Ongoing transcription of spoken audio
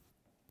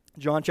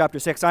John chapter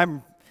 6.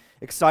 I'm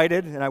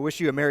excited, and I wish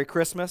you a Merry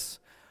Christmas.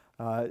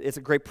 It's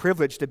a great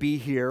privilege to be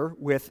here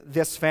with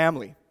this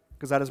family,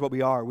 because that is what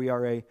we are. We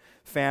are a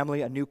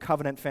family, a new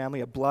covenant family,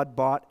 a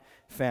blood-bought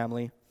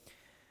family.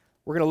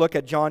 We're going to look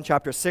at John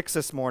chapter 6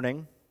 this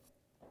morning,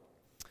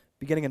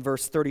 beginning in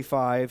verse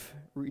 35,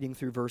 reading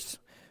through verse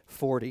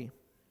 40.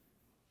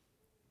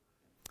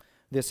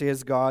 This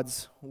is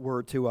God's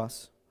word to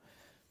us.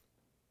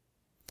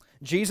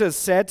 Jesus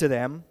said to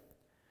them,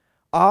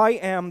 "I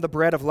am the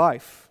bread of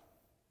life.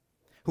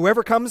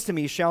 Whoever comes to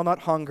me shall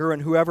not hunger,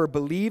 and whoever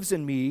believes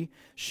in me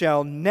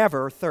shall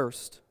never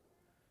thirst.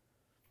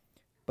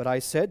 But I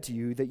said to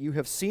you that you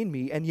have seen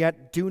me, and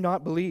yet do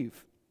not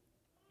believe.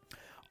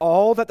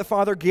 All that the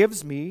Father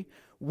gives me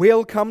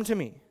will come to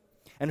me,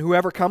 and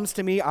whoever comes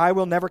to me I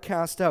will never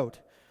cast out.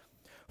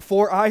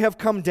 For I have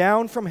come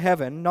down from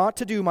heaven not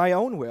to do my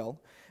own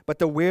will, but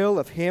the will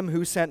of him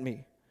who sent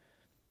me.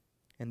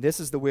 And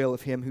this is the will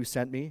of him who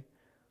sent me,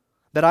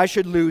 that I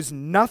should lose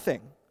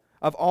nothing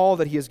of all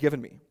that he has given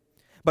me,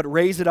 but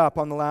raise it up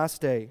on the last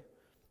day.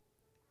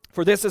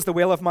 For this is the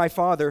will of my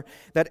Father,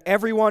 that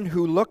everyone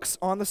who looks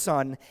on the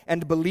Son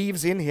and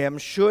believes in him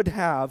should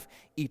have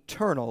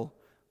eternal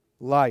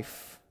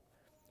life.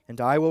 And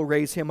I will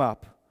raise him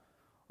up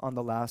on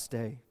the last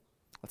day."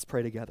 Let's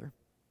pray together.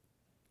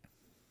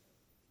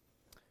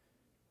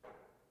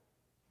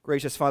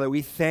 Gracious Father,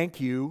 we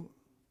thank you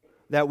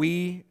that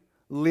we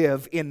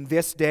live in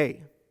this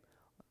day,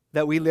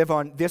 that we live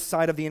on this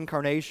side of the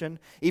incarnation,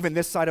 even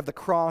this side of the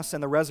cross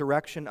and the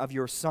resurrection of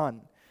your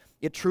Son.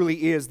 It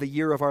truly is the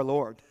year of our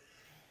Lord.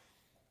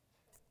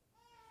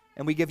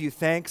 And we give you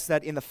thanks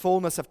that in the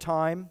fullness of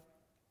time,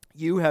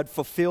 you had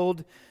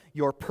fulfilled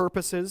your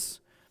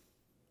purposes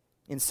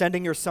in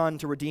sending your Son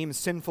to redeem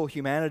sinful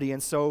humanity.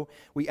 And so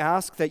we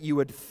ask that you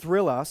would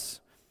thrill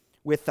us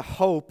with the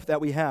hope that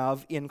we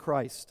have in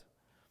Christ,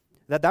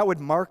 that would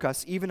mark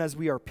us even as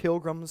we are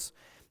pilgrims,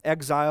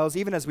 exiles,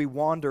 even as we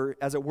wander,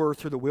 as it were,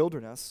 through the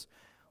wilderness.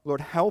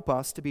 Lord, help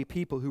us to be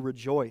people who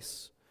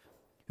rejoice,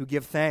 who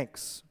give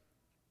thanks,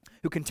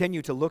 who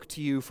continue to look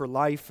to you for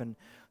life and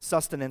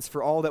sustenance,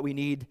 for all that we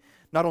need,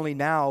 not only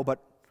now,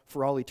 but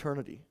for all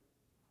eternity.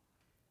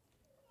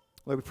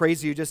 Lord, we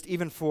praise you just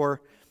even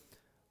for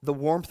the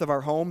warmth of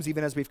our homes,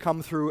 even as we've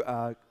come through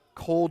a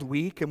cold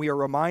week, and we are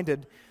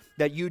reminded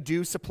that you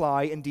do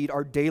supply, indeed,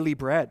 our daily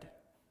bread.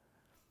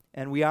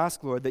 And we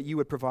ask, Lord, that you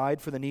would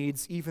provide for the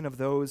needs even of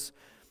those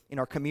in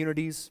our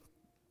communities,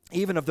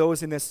 even of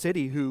those in this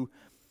city who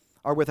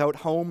are without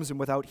homes and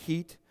without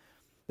heat,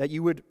 that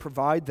you would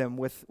provide them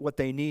with what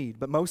they need.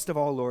 But most of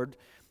all, Lord,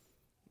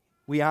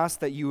 we ask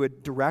that you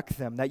would direct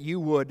them, that you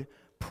would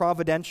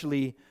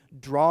providentially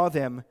draw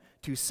them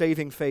to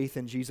saving faith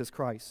in Jesus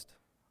Christ.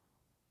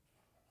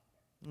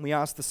 And we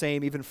ask the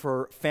same even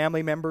for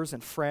family members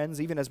and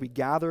friends, even as we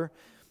gather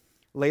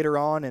later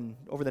on and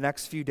over the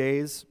next few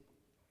days.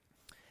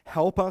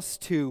 Help us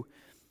to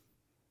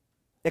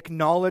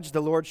acknowledge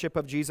the lordship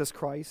of Jesus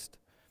Christ,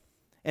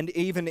 and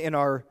even in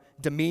our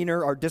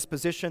demeanor, our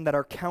disposition, that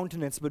our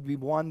countenance would be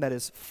one that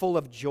is full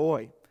of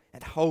joy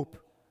and hope,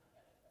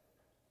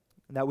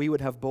 and that we would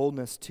have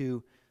boldness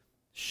to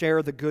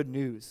share the good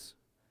news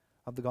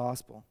of the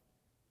gospel.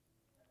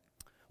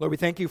 Lord, we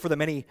thank you for the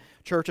many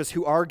churches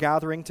who are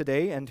gathering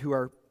today and who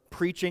are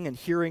preaching and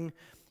hearing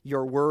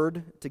your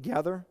word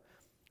together.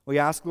 We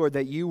ask, Lord,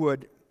 that you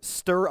would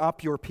stir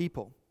up your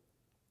people,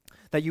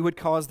 that you would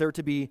cause there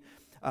to be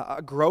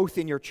a growth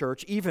in your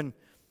church, even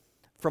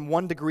from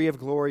one degree of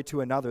glory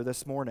to another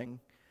this morning,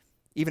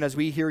 even as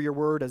we hear your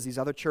word as these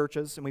other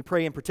churches. And we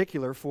pray in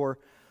particular for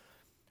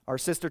our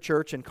sister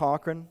church in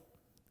Cochrane,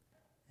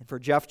 and for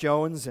Jeff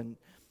Jones, and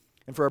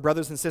for our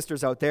brothers and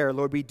sisters out there.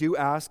 Lord, we do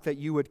ask that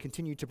you would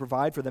continue to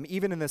provide for them,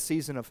 even in this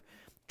season of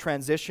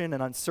transition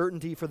and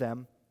uncertainty for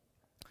them,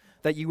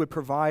 that you would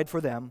provide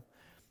for them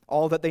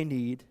all that they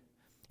need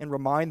and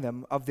remind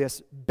them of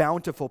this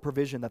bountiful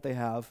provision that they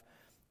have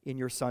in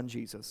your Son,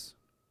 Jesus.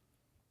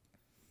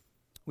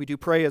 We do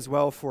pray as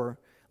well for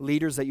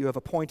leaders that you have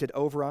appointed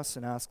over us,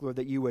 and ask, Lord,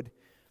 that you would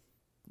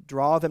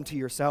draw them to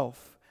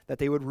yourself, that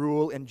they would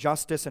rule in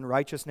justice and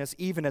righteousness,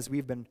 even as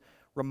we've been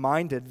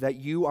reminded that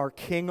you are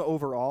king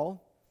over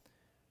all,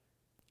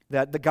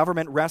 that the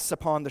government rests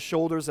upon the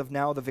shoulders of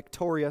now the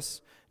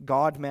victorious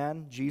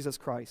God-man, Jesus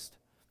Christ.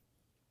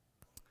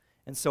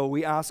 And so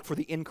we ask for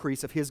the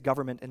increase of his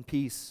government and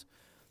peace,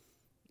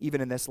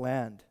 even in this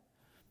land,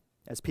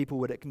 as people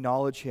would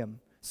acknowledge him,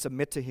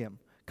 submit to him,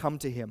 come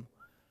to him.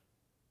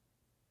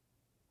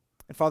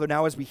 And Father,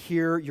 now as we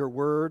hear your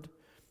word,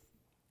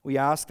 we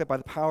ask that by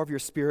the power of your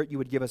Spirit, you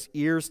would give us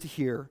ears to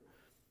hear,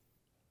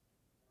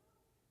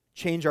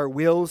 change our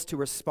wills to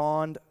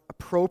respond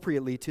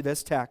appropriately to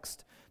this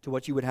text, to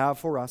what you would have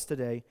for us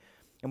today.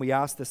 And we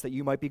ask this that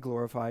you might be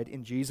glorified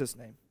in Jesus'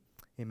 name.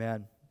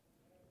 Amen.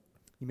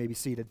 You may be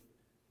seated.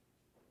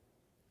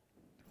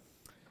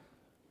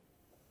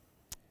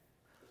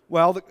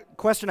 Well, the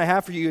question I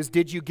have for you is,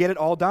 did you get it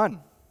all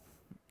done?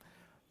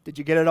 Did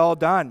you get it all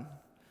done?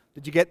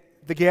 Did you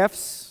get the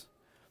gifts?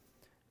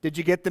 Did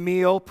you get the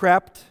meal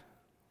prepped?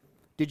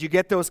 Did you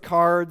get those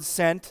cards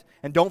sent?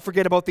 And don't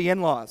forget about the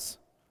in-laws.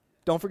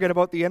 Don't forget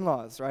about the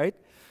in-laws, right?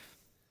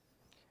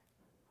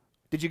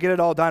 Did you get it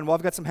all done? Well,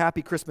 I've got some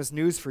happy Christmas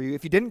news for you.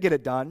 If you didn't get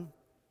it done,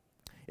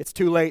 it's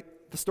too late.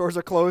 The stores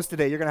are closed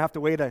today. You're going to have to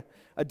wait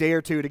a day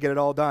or two to get it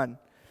all done.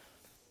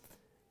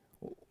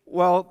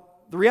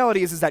 Well, the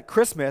reality is that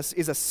Christmas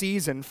is a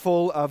season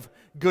full of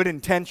good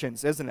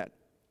intentions, isn't it?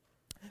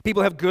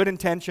 People have good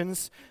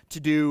intentions to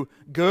do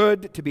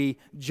good, to be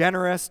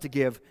generous, to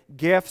give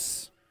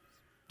gifts,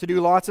 to do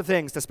lots of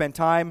things, to spend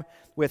time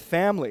with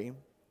family.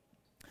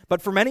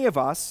 But for many of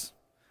us,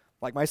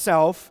 like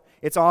myself,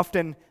 it's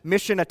often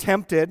mission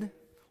attempted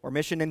or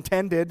mission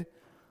intended,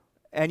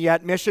 and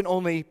yet mission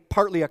only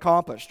partly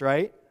accomplished,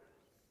 right?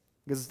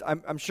 Because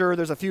I'm sure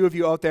there's a few of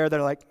you out there that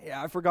are like,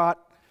 yeah,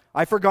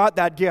 I forgot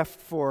that gift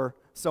for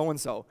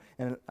so-and-so,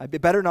 and it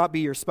better not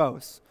be your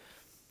spouse.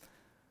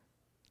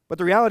 But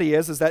the reality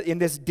is that in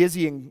this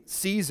dizzying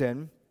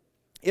season,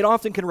 it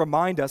often can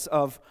remind us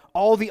of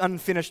all the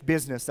unfinished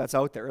business that's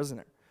out there, isn't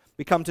it?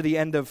 We come to the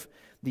end of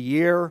the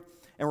year,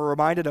 and we're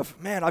reminded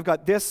of, man, I've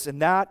got this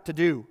and that to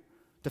do,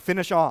 to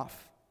finish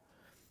off.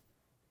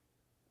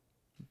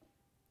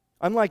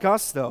 Unlike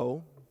us,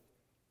 though,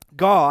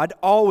 God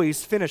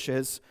always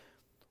finishes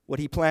what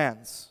he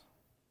plans.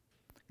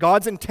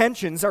 God's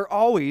intentions are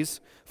always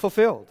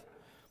fulfilled.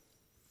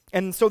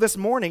 And so this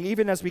morning,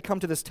 even as we come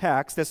to this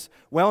text, this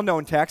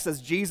well-known text,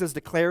 as Jesus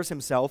declares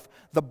himself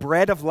the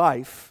bread of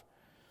life,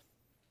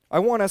 I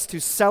want us to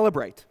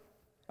celebrate.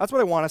 That's what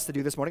I want us to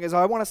do this morning, is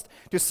I want us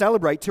to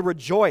celebrate, to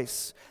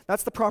rejoice.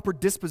 That's the proper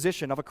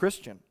disposition of a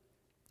Christian.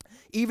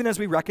 Even as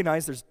we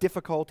recognize there's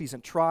difficulties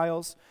and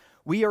trials,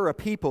 we are a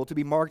people to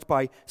be marked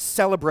by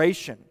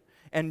celebration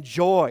and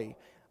joy,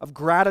 of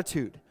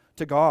gratitude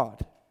to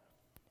God.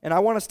 And I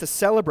want us to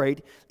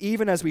celebrate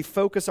even as we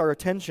focus our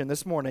attention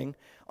this morning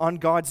on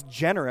God's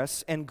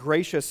generous and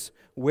gracious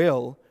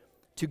will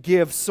to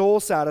give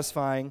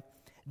soul-satisfying,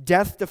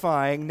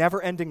 death-defying,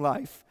 never-ending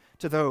life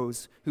to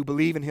those who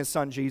believe in his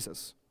Son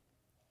Jesus,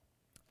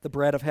 the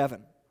bread of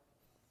heaven.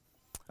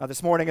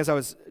 This morning as I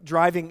was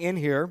driving in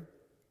here,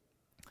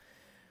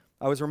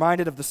 I was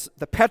reminded of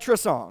the Petra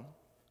song.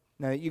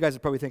 Now, you guys are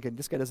probably thinking,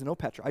 this guy doesn't know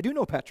Petra. I do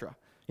know Petra.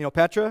 You know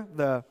Petra,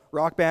 the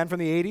rock band from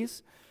the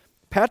 80s?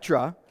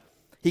 Petra,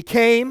 he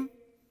came,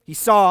 he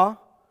saw,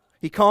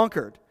 he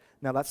conquered.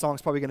 Now, that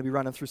song's probably going to be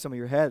running through some of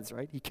your heads,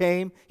 right? He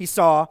came, he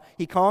saw,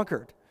 he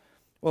conquered.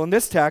 Well, in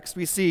this text,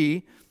 we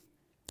see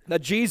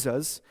that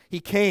Jesus, he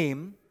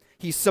came,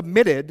 he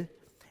submitted,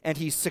 and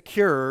he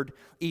secured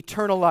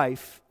eternal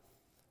life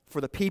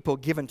for the people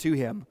given to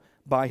him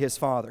by his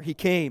Father. He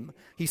came,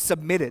 he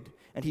submitted,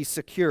 and he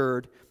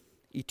secured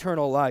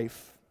eternal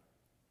life.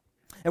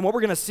 And what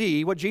we're going to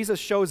see, what Jesus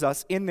shows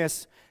us in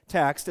this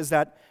text, is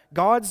that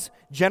God's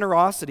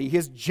generosity,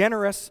 his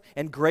generous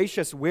and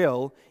gracious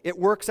will, it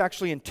works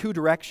actually in two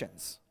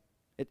directions.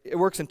 It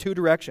works in two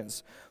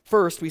directions.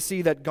 First, we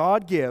see that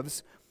God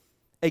gives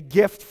a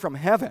gift from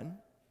heaven,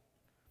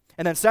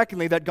 and then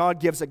secondly, that God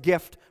gives a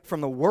gift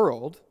from the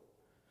world.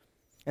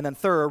 And then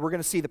third, we're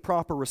going to see the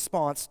proper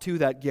response to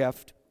that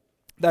gift.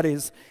 That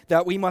is,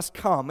 that we must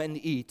come and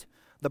eat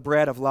the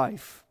bread of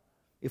life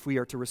if we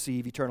are to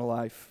receive eternal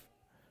life.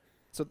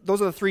 So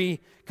those are the three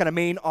kind of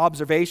main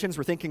observations.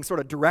 We're thinking sort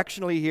of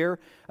directionally here,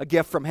 a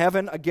gift from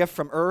heaven, a gift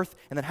from earth,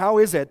 and then how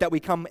is it that we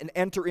come and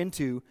enter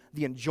into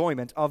the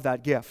enjoyment of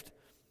that gift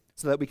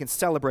so that we can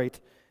celebrate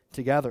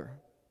together.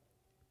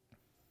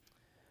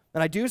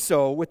 And I do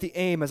so with the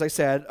aim, as I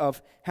said,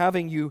 of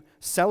having you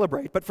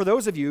celebrate. But for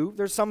those of you,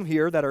 there's some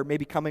here that are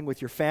maybe coming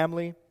with your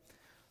family.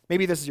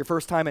 Maybe this is your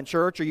first time in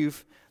church, or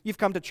you've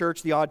come to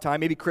church the odd time.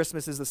 Maybe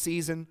Christmas is the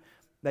season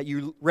that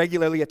you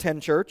regularly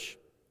attend church.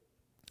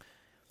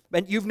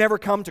 And you've never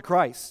come to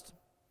Christ.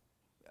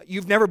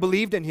 You've never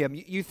believed in him.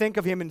 You think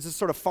of him in just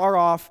sort of far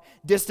off,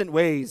 distant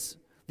ways.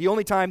 The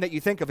only time that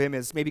you think of him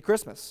is maybe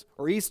Christmas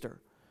or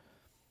Easter.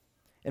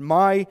 And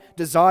my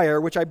desire,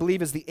 which I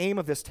believe is the aim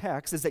of this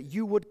text, is that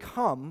you would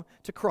come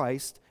to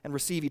Christ and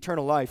receive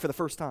eternal life for the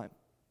first time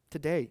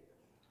today.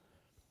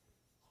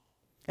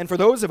 And for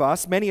those of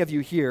us, many of you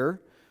here,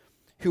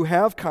 who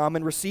have come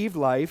and received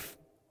life,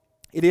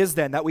 it is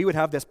then that we would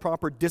have this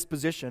proper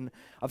disposition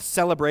of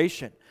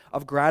celebration,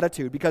 of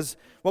gratitude, because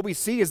what we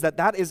see is that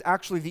that is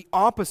actually the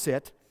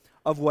opposite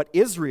of what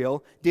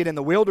Israel did in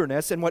the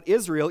wilderness and what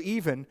Israel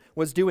even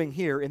was doing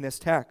here in this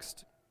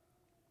text.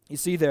 You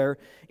see there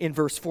in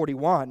verse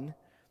 41,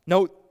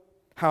 note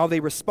how they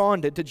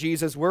responded to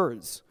Jesus'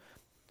 words.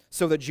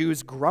 So the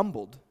Jews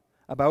grumbled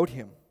about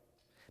him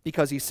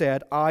because he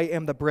said, I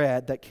am the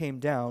bread that came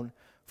down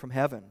from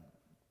heaven.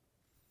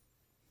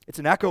 It's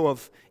an echo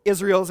of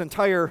Israel's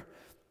entire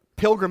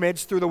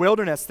pilgrimage through the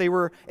wilderness. They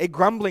were a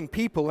grumbling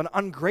people, an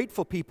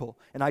ungrateful people,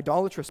 an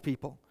idolatrous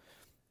people.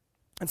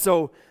 And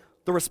so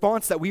the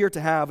response that we are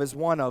to have is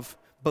one of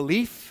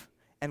belief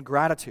and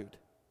gratitude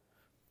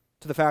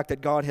to the fact that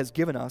God has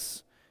given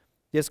us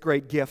this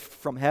great gift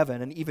from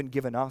heaven and even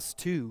given us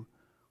too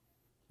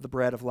the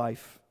bread of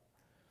life.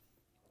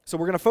 So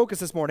we're going to focus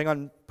this morning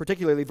on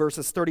particularly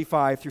verses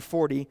 35 through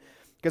 40,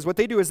 because what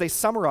they do is they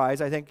summarize,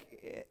 I think,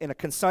 in a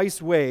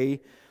concise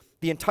way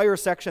the entire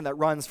section that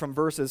runs from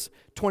verses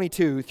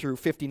 22 through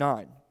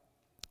 59.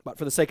 But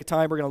for the sake of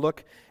time, we're going to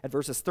look at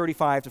verses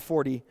 35 to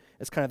 40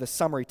 as kind of the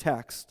summary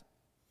text.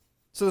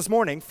 So this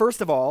morning, first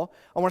of all,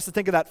 I want us to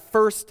think of that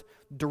first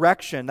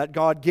direction that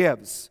God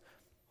gives.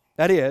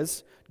 That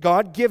is,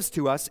 God gives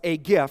to us a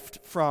gift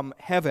from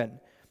heaven,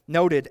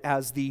 noted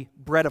as the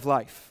bread of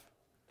life.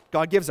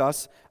 God gives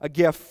us a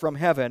gift from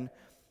heaven,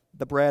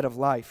 the bread of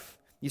life.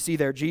 You see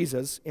there,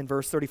 Jesus, in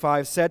verse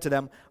 35, said to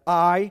them,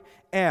 I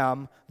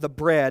am the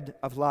bread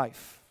of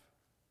life.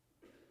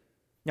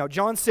 Now,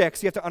 John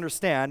 6, you have to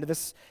understand,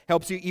 this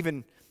helps you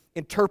even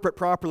interpret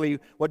properly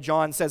what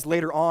John says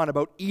later on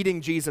about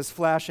eating Jesus'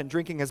 flesh and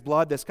drinking his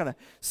blood, this kind of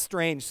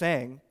strange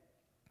saying.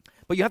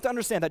 But you have to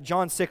understand that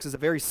John 6 is a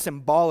very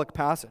symbolic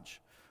passage.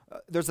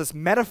 There's this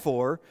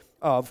metaphor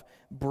of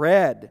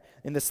bread,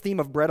 and this theme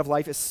of bread of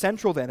life is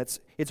central then.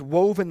 It's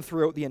woven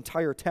throughout the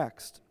entire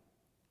text.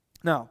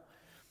 Now,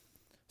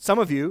 some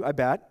of you, I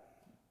bet,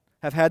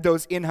 have had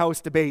those in-house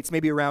debates,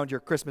 maybe around your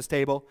Christmas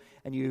table,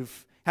 and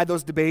you've had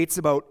those debates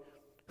about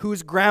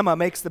whose grandma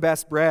makes the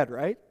best bread,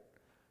 right?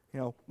 You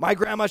know, my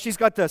grandma, she's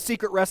got the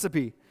secret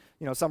recipe,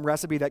 some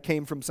recipe that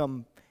came from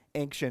some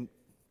ancient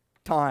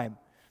time.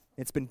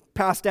 It's been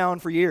passed down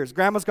for years.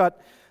 Grandma's got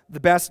the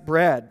best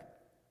bread.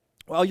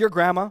 Well, your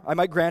grandma, I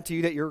might grant to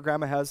you that your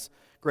grandma has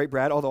great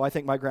bread, although I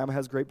think my grandma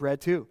has great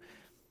bread too.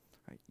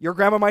 Your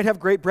grandma might have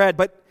great bread,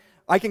 but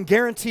I can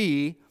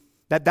guarantee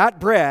that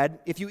bread,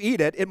 if you eat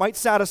it, it might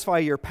satisfy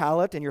your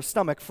palate and your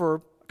stomach for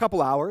a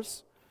couple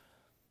hours,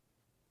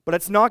 but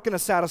it's not going to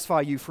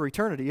satisfy you for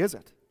eternity, is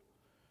it?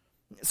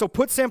 So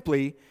put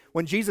simply,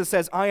 when Jesus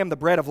says, I am the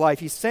bread of life,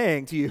 he's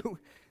saying to you,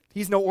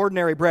 he's no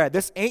ordinary bread.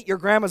 This ain't your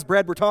grandma's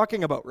bread we're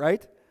talking about,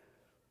 right?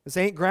 This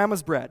ain't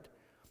grandma's bread.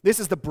 This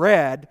is the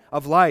bread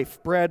of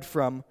life, bread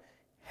from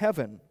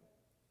heaven.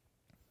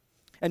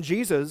 And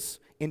Jesus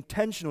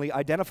intentionally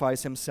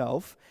identifies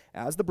himself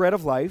as the bread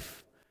of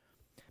life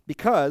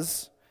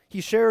because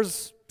he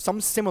shares some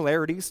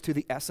similarities to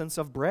the essence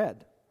of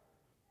bread.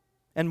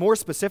 And more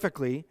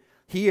specifically,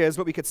 he is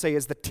what we could say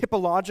is the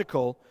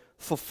typological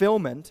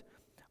fulfillment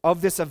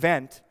of this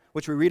event,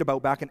 which we read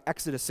about back in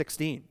Exodus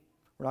 16.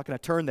 We're not going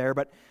to turn there,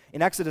 but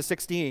in Exodus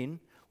 16,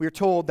 we are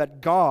told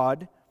that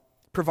God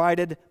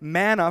provided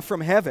manna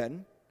from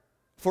heaven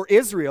for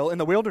Israel in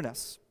the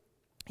wilderness.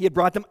 He had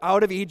brought them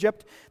out of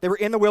Egypt. They were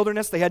in the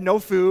wilderness. They had no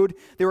food.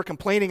 They were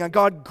complaining, and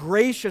God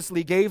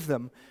graciously gave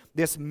them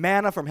this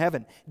manna from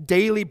heaven,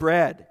 daily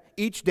bread,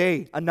 each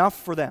day, enough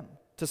for them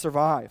to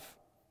survive.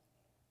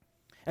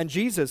 And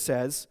Jesus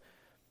says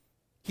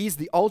he's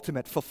the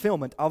ultimate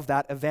fulfillment of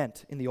that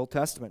event in the Old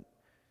Testament.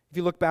 If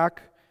you look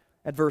back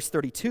at verse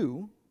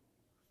 32,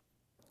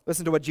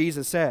 listen to what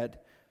Jesus said.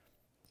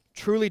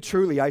 Truly,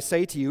 truly, I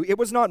say to you, it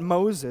was not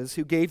Moses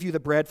who gave you the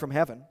bread from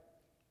heaven,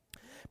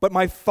 but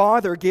my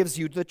Father gives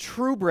you the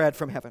true bread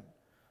from heaven.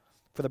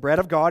 For the bread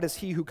of God is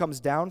he who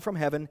comes down from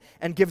heaven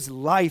and gives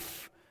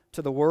life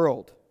to the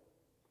world.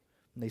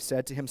 And they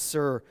said to him,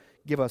 Sir,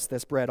 give us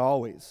this bread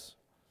always.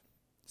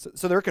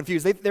 So they're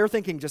confused. They're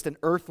thinking just in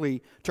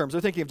earthly terms.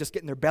 They're thinking of just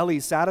getting their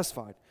bellies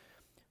satisfied.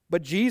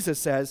 But Jesus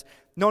says,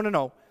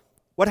 no.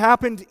 What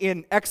happened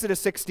in Exodus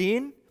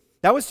 16,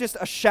 that was just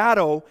a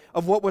shadow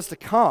of what was to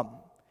come.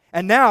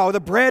 And now the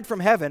bread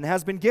from heaven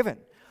has been given.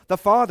 The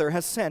Father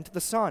has sent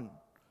the Son,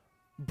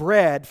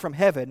 bread from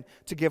heaven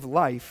to give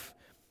life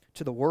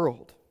to the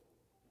world,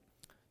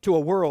 to a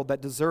world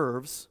that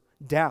deserves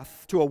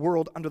death, to a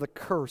world under the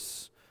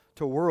curse,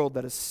 to a world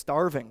that is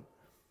starving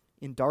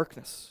in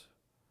darkness.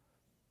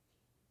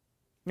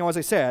 As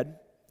I said,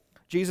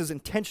 Jesus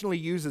intentionally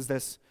uses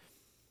this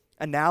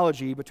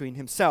analogy between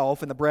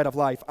himself and the bread of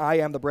life. I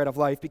am the bread of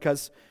life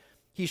because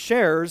he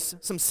shares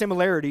some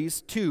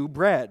similarities to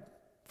bread.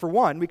 For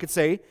one, we could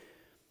say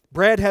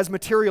bread has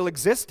material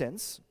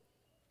existence,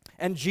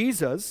 and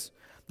Jesus,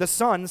 the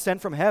Son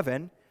sent from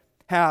heaven,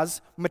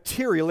 has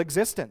material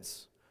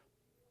existence.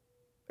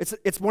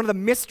 It's one of the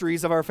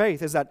mysteries of our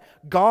faith is that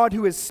God,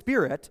 who is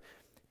spirit,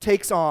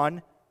 takes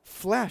on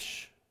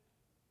flesh,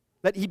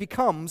 that he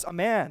becomes a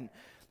man,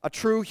 a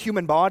true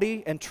human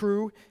body and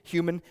true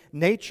human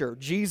nature.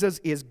 Jesus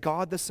is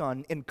God the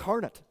Son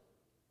incarnate.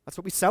 That's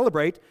what we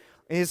celebrate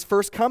in his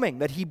first coming,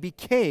 that he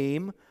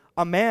became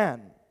a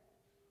man.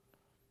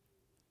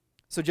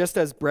 So just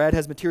as bread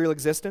has material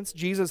existence,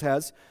 Jesus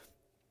has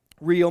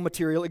real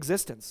material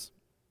existence.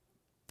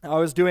 I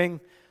was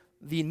doing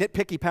the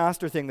nitpicky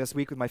pastor thing this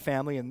week with my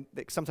family, and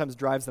it sometimes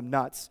drives them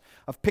nuts,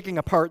 of picking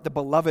apart the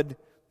beloved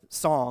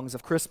songs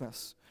of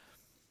Christmas.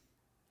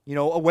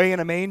 Away in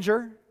a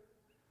manger.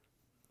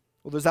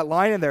 Well, there's that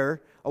line in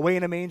there, away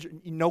in a manger,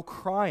 no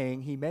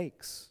crying he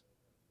makes.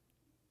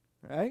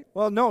 Right?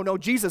 Well, no,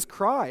 Jesus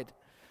cried.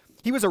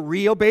 He was a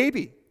real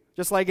baby,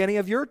 just like any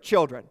of your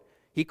children.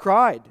 He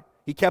cried.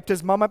 He kept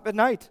his mom up at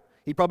night.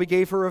 He probably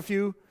gave her a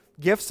few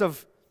gifts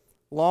of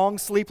long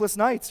sleepless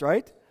nights,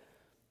 right?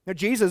 Now,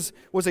 Jesus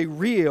was a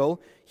real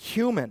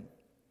human.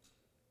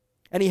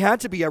 And he had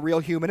to be a real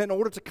human in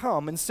order to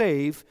come and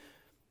save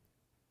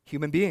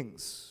human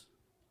beings.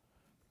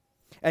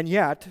 And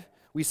yet,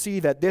 we see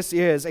that this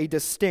is a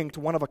distinct,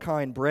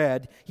 one-of-a-kind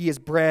bread. He is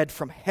bread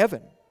from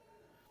heaven.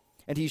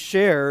 And he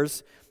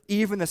shares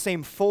even the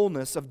same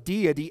fullness of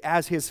deity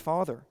as his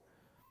Father.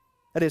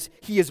 That is,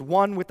 he is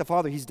one with the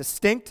Father. He's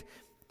distinct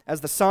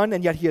as the Son,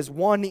 and yet he is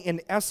one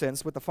in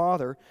essence with the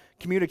Father,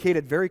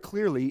 communicated very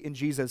clearly in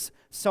Jesus'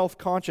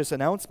 self-conscious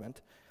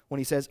announcement when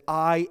he says,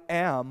 I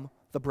am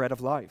the bread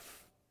of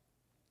life.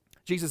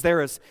 Jesus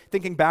there is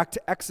thinking back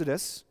to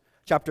Exodus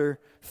chapter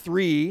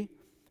 3,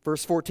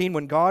 verse 14,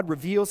 when God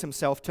reveals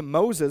himself to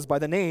Moses by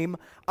the name,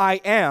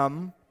 I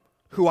am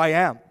who I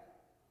am.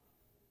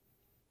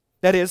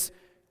 That is,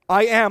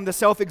 I am the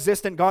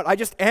self-existent God. I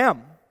just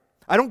am.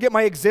 I don't get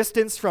my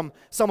existence from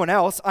someone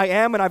else. I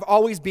am, and I've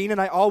always been, and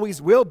I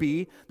always will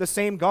be the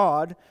same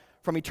God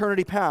from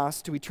eternity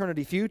past to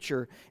eternity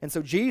future. And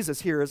so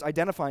Jesus here is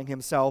identifying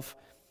himself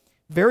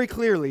very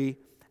clearly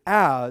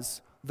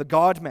as the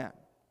God-man.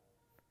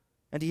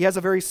 And he has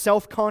a very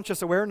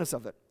self-conscious awareness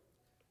of it.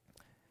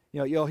 You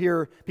know, you'll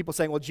hear people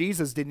saying, well,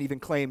 Jesus didn't even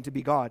claim to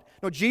be God.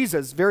 No,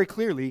 Jesus very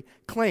clearly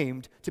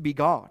claimed to be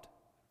God.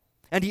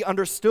 And he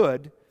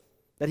understood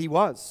that he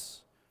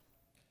was.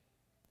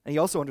 And he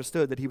also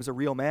understood that he was a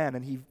real man,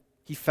 and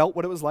he felt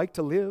what it was like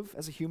to live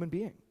as a human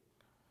being.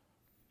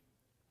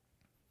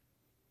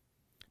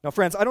 Now,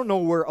 friends, I don't know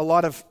where a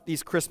lot of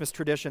these Christmas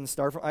traditions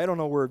start from. I don't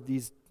know where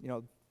these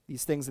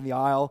things in the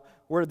aisle,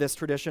 where this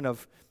tradition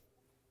of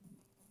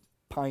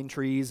pine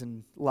trees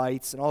and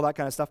lights and all that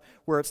kind of stuff,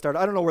 where it started.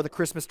 I don't know where the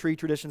Christmas tree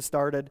tradition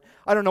started.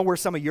 I don't know where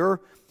some of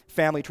your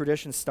family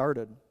traditions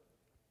started.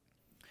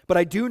 But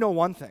I do know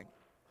one thing.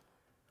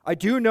 I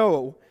do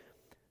know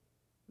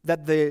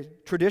that the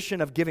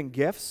tradition of giving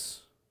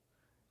gifts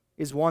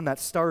is one that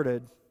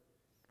started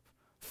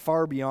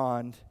far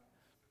beyond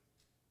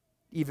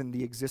even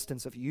the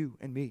existence of you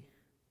and me.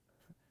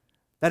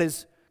 That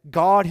is,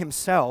 God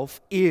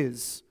himself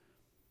is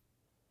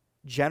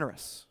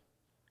generous.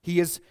 He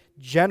is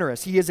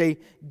generous. He is a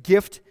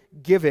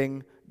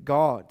gift-giving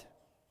God.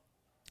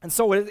 And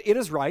so it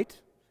is right,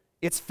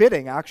 it's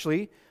fitting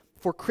actually,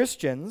 for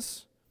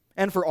Christians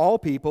and for all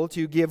people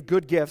to give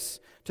good gifts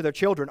to their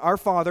children. Our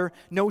Father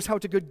knows how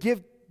to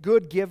give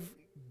good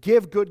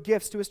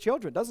gifts to his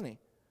children, doesn't he?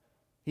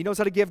 He knows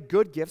how to give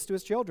good gifts to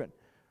his children.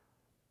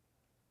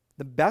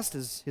 The best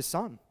is his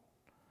Son.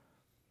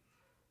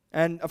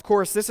 And of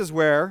course, this is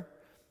where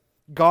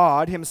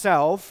God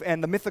himself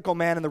and the mythical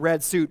man in the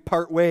red suit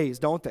part ways,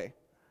 don't they?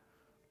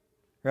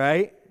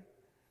 Right?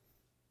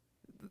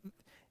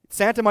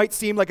 Santa might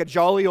seem like a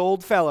jolly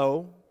old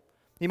fellow.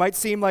 He might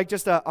seem like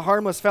just a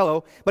harmless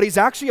fellow, but he's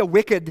actually a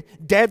wicked,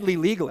 deadly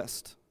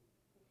legalist.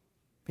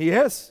 He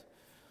is.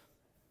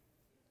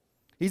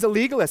 He's a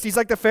legalist. He's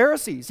like the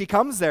Pharisees. He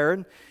comes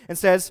there and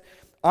says,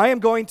 I am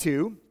going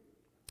to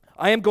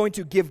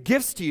give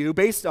gifts to you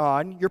based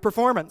on your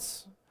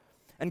performance.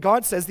 And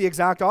God says the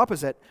exact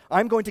opposite.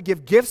 I'm going to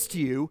give gifts to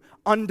you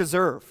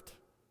undeserved.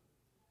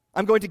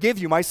 I'm going to give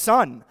you my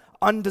Son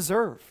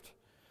undeserved.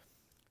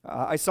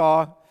 I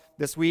saw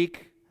this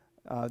week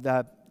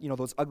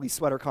those ugly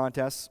sweater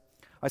contests.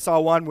 I saw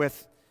one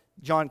with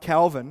John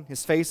Calvin,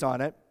 his face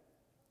on it.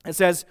 It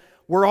says,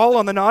 we're all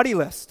on the naughty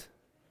list.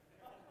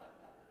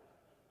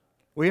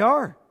 We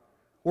are.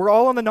 We're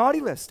all on the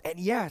naughty list. And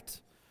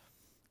yet,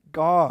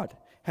 God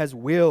has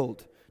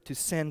willed to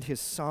send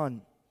his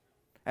Son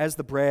as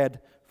the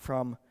bread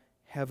from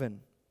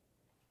heaven.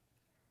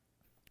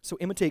 So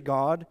imitate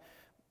God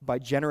by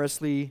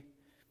generously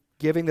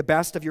giving the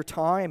best of your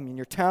time and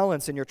your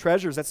talents and your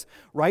treasures. That's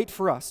right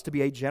for us to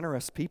be a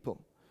generous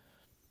people.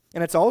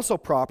 And it's also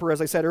proper,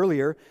 as I said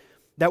earlier,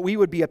 that we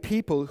would be a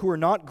people who are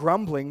not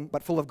grumbling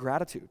but full of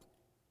gratitude.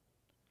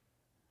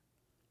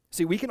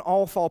 See, we can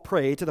all fall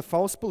prey to the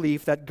false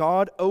belief that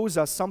God owes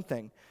us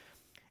something,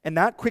 and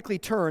that quickly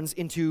turns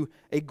into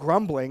a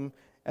grumbling,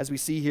 as we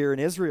see here in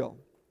Israel.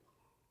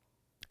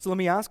 So let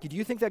me ask you, do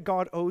you think that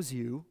God owes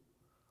you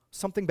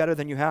something better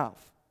than you have?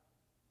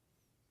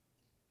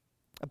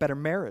 A better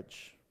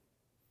marriage,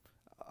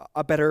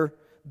 a better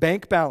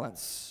bank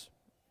balance,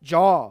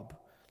 job,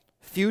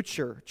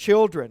 future,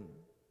 children.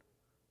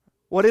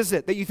 What is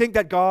it that you think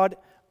that God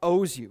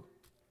owes you?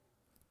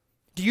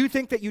 Do you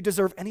think that you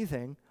deserve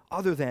anything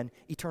other than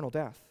eternal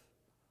death?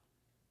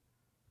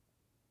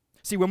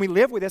 See, when we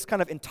live with this kind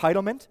of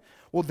entitlement,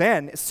 well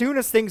then, as soon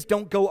as things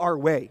don't go our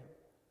way,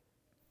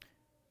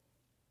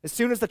 as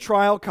soon as the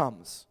trial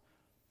comes,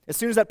 as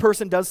soon as that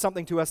person does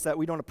something to us that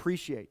we don't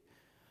appreciate,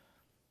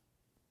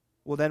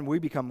 well then we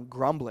become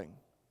grumbling.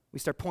 We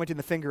start pointing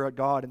the finger at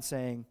God and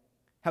saying,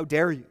 how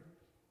dare you?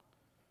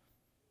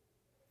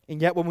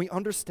 And yet when we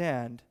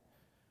understand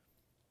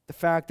the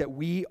fact that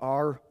we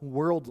are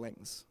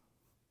worldlings,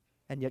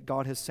 and yet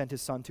God has sent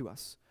his Son to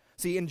us.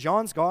 See, in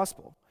John's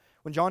gospel,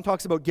 when John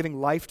talks about giving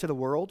life to the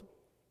world,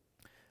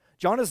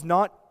 John is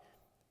not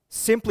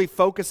simply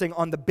focusing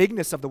on the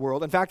bigness of the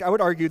world. In fact, I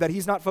would argue that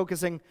he's not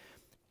focusing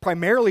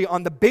primarily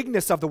on the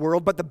bigness of the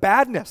world, but the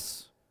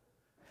badness.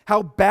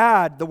 How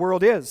bad the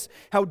world is,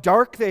 how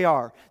dark they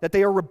are, that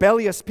they are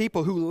rebellious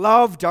people who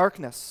love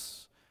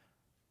darkness.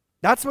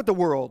 That's what the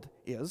world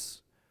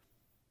is.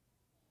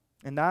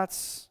 And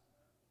that's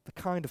the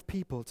kind of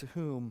people to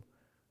whom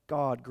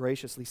God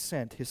graciously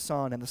sent his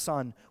Son, and the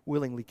Son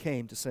willingly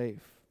came to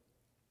save.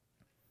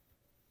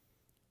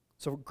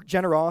 So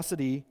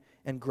generosity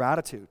and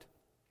gratitude.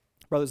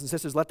 Brothers and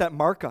sisters, let that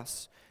mark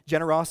us.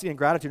 Generosity and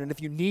gratitude. And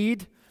if you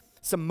need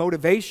some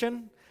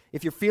motivation,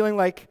 if you're feeling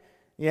like,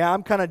 yeah,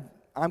 I'm kind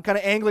of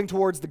angling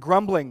towards the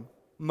grumbling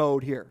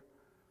mode here,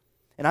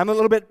 and I'm a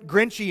little bit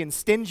grinchy and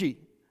stingy,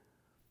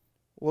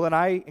 well, then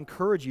I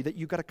encourage you that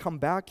you've got to come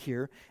back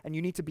here and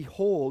you need to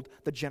behold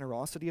the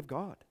generosity of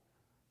God.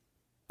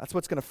 That's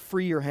what's going to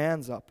free your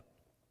hands up.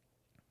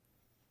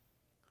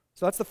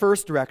 So that's the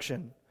first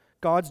direction.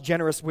 God's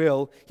generous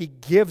will, he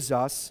gives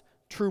us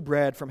true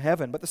bread from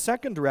heaven. But the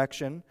second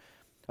direction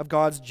of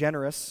God's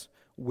generous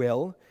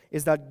will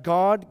is that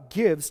God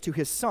gives to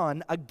his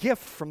Son a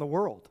gift from the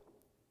world.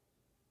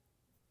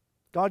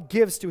 God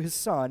gives to his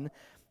Son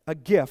a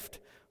gift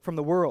from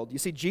the world. You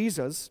see,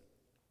 Jesus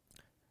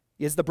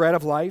is the bread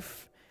of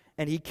life,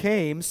 and he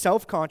came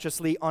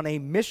self-consciously on a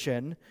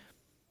mission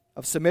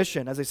of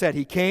submission. As I said,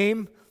 he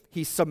came,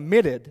 he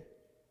submitted.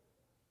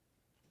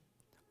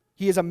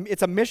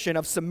 It's a mission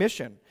of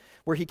submission,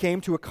 where he came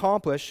to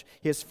accomplish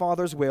his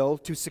Father's will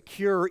to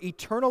secure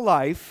eternal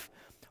life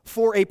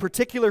for a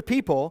particular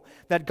people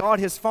that God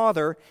his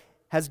Father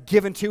has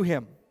given to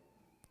him.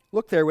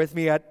 Look there with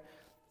me at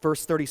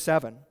verse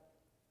 37.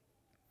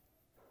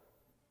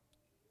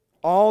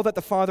 All that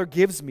the Father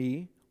gives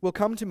me will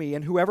come to me,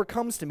 and whoever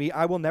comes to me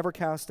I will never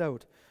cast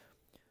out.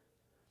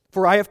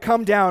 For I have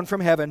come down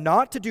from heaven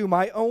not to do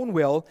my own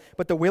will,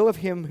 but the will of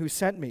him who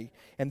sent me.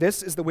 And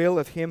this is the will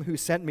of him who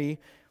sent me,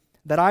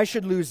 that I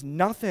should lose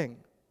nothing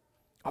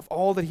of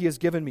all that he has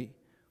given me,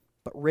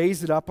 but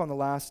raise it up on the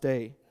last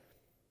day.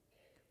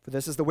 For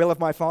this is the will of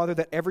my Father,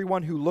 that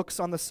everyone who looks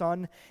on the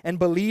Son and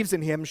believes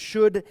in him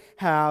should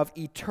have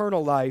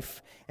eternal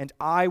life, and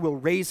I will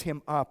raise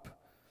him up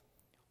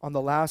on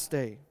the last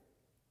day.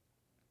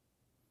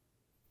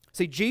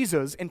 See,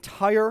 Jesus'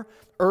 entire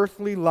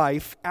earthly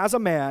life as a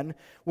man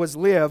was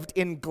lived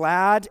in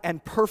glad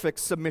and perfect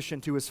submission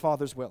to his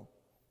Father's will.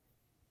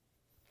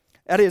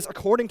 That is,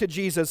 according to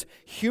Jesus'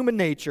 human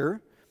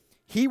nature,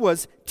 he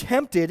was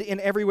tempted in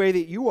every way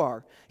that you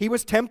are. He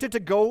was tempted to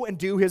go and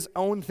do his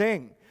own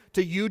thing,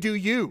 to you do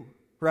you,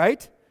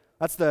 right?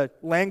 That's the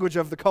language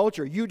of the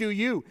culture. You do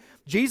you.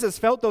 Jesus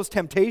felt those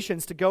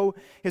temptations to go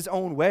his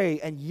own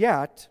way, and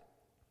yet,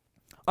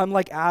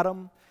 unlike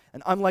Adam,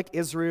 and unlike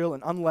Israel,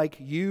 and unlike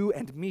you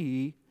and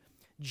me,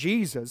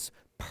 Jesus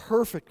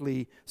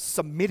perfectly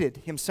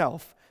submitted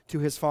himself to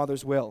his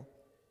Father's will,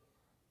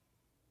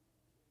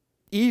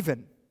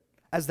 even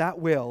as that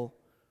will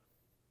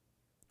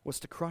was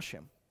to crush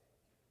him.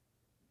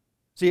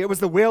 See, it was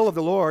the will of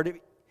the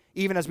Lord,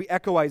 even as we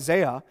echo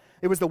Isaiah,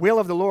 it was the will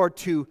of the Lord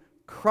to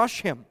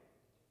crush him,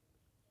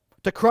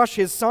 to crush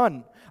his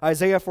Son.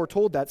 Isaiah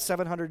foretold that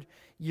 700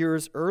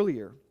 years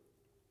earlier.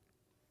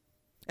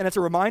 And it's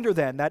a reminder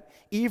then that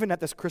even at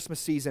this Christmas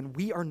season,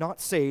 we are not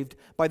saved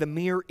by the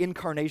mere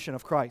incarnation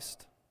of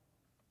Christ.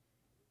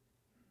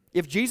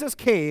 If Jesus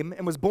came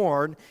and was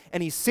born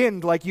and he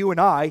sinned like you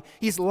and I,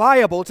 he's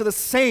liable to the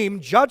same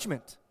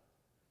judgment.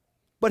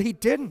 But he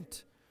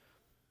didn't.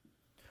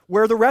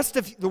 Where the rest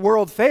of the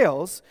world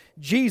fails,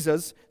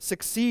 Jesus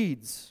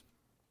succeeds.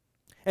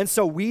 And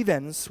so we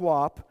then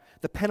swap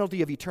the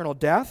penalty of eternal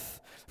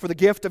death for the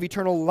gift of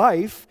eternal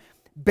life,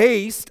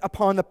 based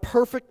upon the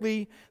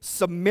perfectly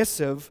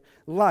submissive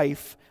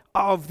life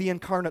of the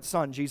incarnate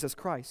Son, Jesus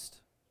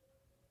Christ.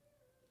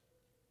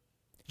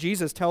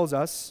 Jesus tells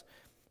us,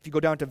 if you go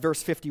down to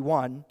verse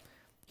 51,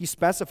 he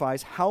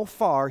specifies how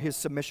far his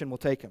submission will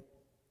take him.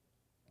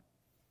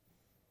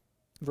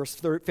 Verse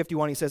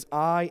 51, he says,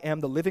 I am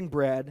the living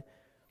bread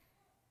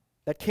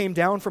that came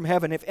down from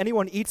heaven. If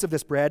anyone eats of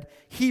this bread,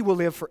 he will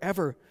live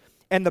forever.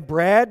 And the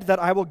bread that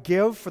I will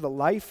give for the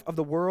life of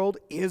the world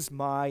is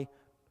my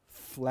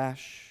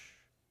flesh.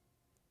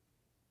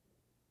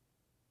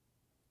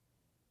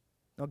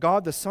 Now,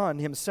 God the Son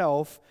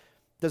himself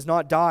does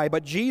not die,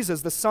 but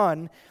Jesus the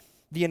Son,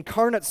 the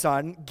incarnate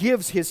Son,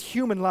 gives his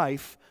human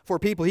life for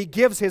people. He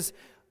gives his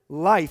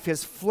life,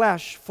 his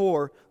flesh,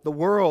 for the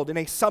world in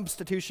a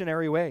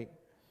substitutionary way.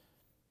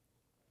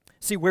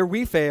 See, where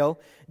we fail,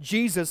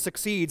 Jesus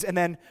succeeds, and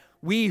then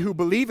we who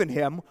believe in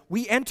him,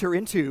 we enter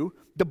into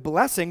the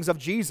blessings of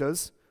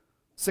Jesus'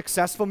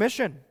 successful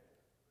mission.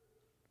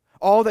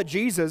 All that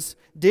Jesus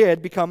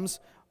did becomes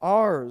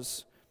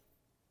ours.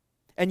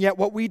 And yet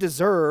what we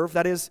deserve,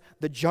 that is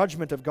the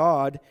judgment of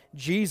God,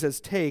 Jesus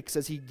takes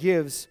as he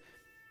gives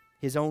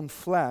his own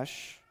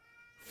flesh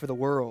for the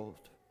world.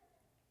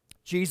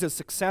 Jesus'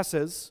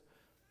 successes,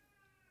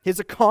 his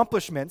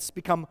accomplishments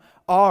become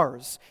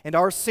ours, and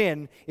our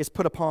sin is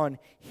put upon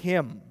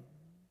him.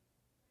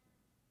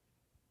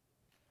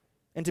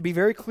 And to be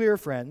very clear,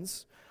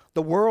 friends,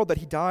 the world that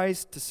he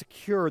dies to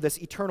secure this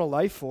eternal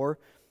life for,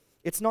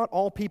 it's not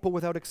all people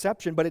without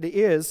exception, but it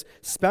is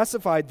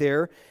specified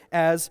there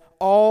as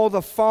all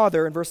the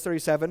Father, in verse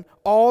 37,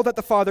 all that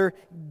the Father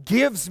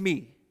gives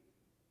me.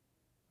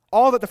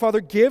 All that the Father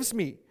gives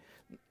me.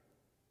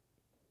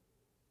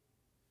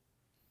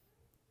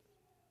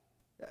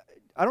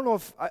 I don't know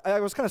if, I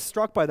was kind of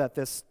struck by that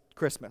this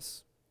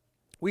Christmas.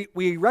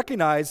 We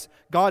recognize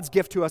God's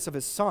gift to us of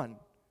His Son,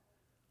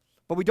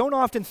 but we don't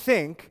often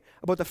think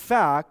about the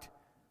fact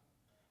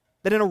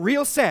that in a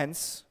real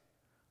sense,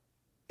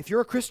 if you're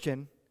a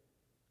Christian,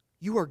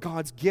 you are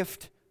God's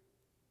gift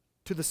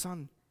to the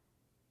Son.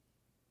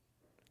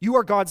 You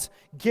are God's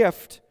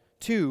gift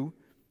to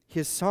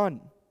His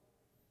Son.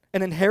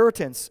 An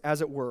inheritance,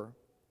 as it were,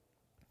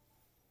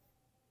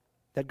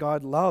 that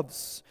God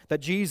loves,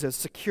 that Jesus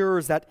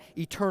secures that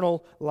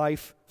eternal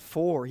life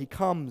for. He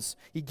comes,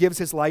 He gives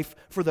His life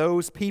for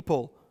those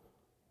people.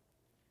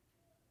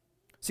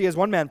 See, as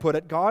one man put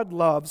it, God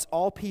loves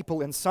all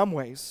people in some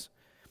ways,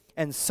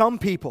 and some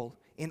people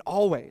in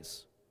all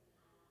ways.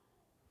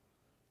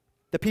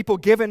 The people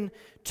given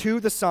to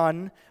the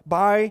Son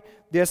by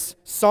this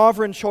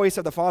sovereign choice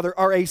of the Father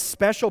are a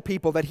special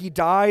people that He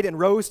died and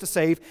rose to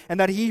save, and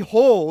that He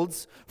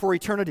holds for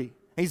eternity.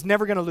 He's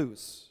never going to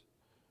lose.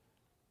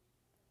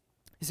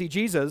 You see,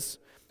 Jesus,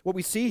 what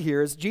we see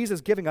here is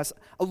Jesus giving us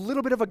a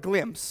little bit of a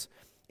glimpse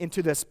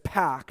into this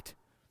pact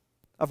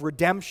of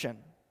redemption,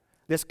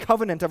 this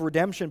covenant of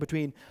redemption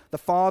between the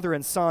Father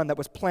and Son that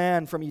was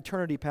planned from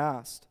eternity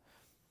past.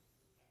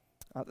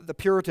 The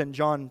Puritan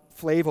John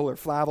Flavel, or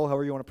Flavel,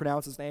 however you want to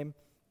pronounce his name,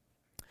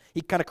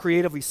 he kind of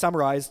creatively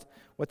summarized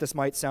what this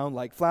might sound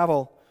like.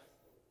 Flavel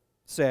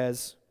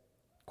says,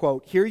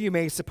 quote, "Here you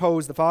may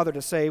suppose the Father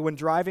to say, when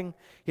driving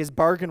His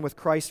bargain with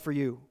Christ for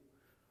you,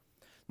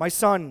 'My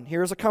Son,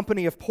 here is a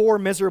company of poor,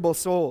 miserable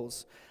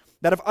souls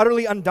that have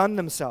utterly undone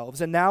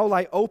themselves and now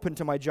lie open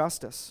to my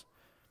justice.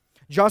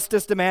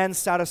 Justice demands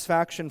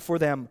satisfaction for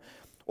them,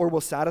 or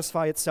will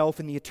satisfy itself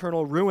in the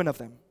eternal ruin of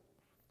them.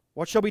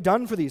 What shall be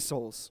done for these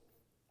souls?'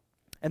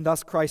 And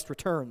thus Christ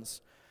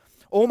returns.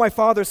 'O my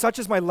Father, such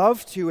is my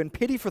love to you and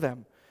pity for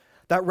them,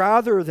 that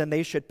rather than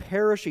they should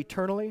perish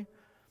eternally,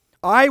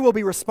 I will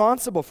be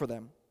responsible for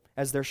them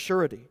as their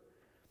surety.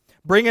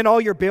 Bring in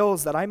all your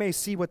bills that I may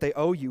see what they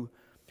owe you.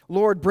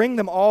 Lord, bring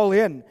them all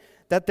in,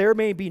 that there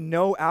may be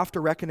no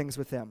after reckonings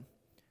with them.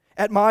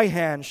 At my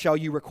hand shall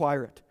you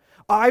require it.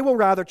 I will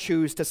rather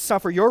choose to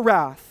suffer your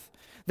wrath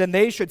than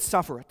they should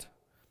suffer it.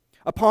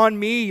 Upon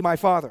me, my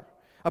Father,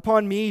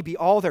 upon me be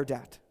all their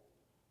debt.'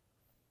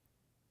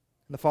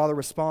 And the Father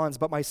responds,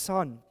 'But my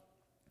Son,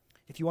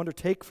 if you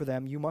undertake for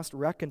them, you must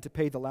reckon to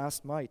pay the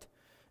last mite.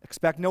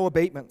 Expect no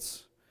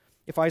abatements.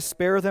 If I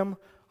spare them,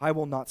 I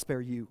will not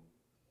spare you.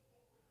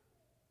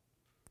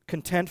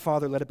 Content,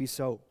 Father, let it be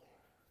so.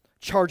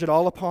 Charge it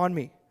all upon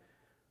me.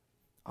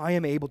 I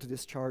am able to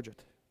discharge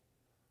it.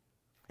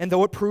 And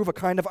though it prove a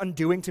kind of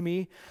undoing to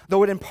me,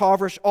 though it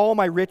impoverish all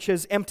my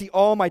riches, empty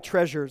all my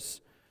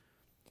treasures,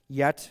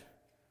 yet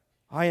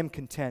I am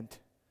content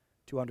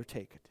to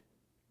undertake it.'"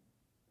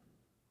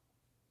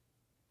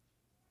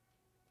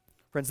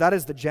 Friends, that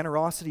is the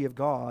generosity of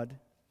God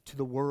to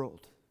the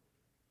world.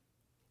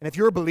 And if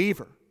you're a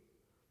believer,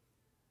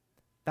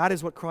 that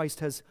is what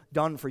Christ has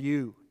done for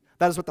you.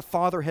 That is what the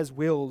Father has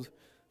willed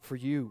for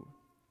you.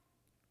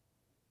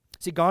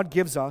 See, God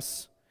gives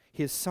us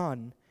His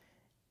Son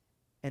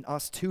and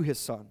us to His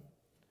Son.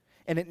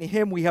 And in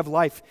Him we have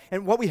life.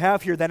 And what we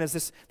have here then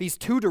is these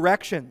two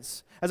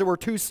directions, as it were,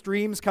 two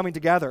streams coming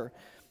together.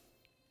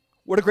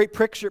 What a great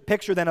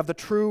picture then of the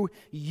true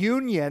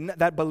union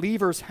that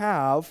believers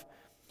have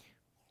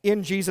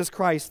in Jesus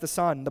Christ, the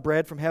Son, the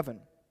bread from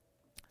heaven.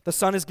 The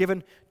Son is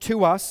given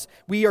to us.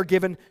 We are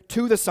given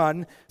to the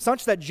Son,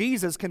 such that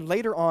Jesus can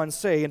later on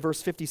say in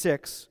verse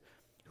 56,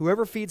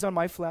 "Whoever feeds on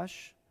my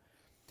flesh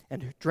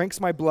and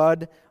drinks my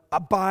blood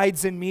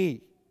abides in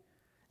me,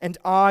 and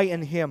I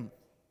in him.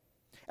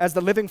 As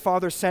the living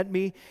Father sent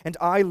me, and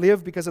I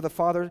live because of the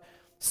Father,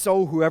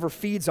 so whoever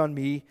feeds on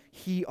me,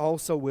 he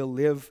also will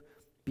live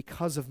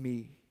because of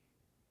me."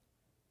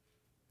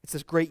 It's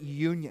this great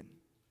union.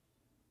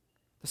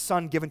 The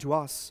Son given to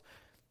us,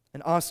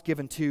 and us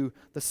given to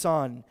the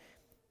Son,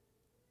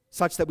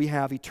 such that we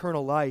have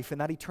eternal life,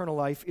 and that eternal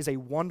life is a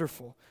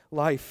wonderful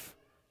life.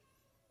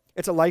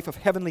 It's a life of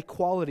heavenly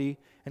quality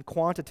and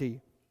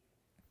quantity.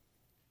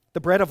 The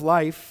bread of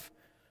life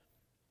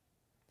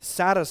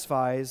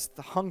satisfies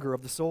the hunger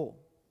of the soul.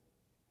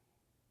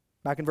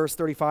 Back in verse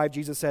 35,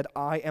 Jesus said,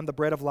 "I am the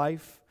bread of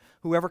life.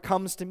 Whoever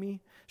comes to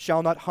me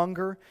shall not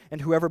hunger, and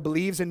whoever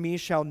believes in me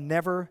shall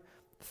never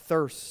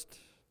thirst."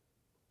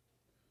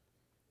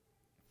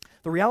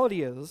 The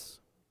reality is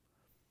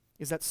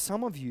that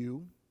some of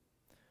you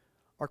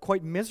are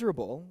quite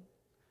miserable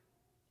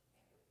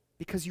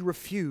because you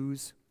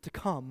refuse to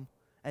come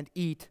and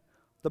eat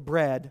the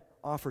bread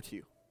offered to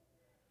you.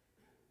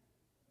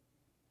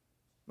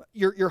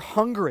 You're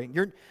hungering.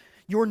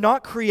 You're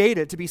not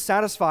created to be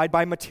satisfied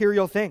by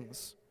material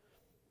things,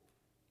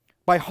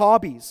 by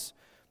hobbies,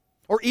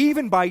 or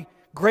even by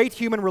great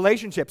human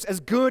relationships, as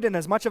good and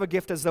as much of a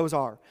gift as those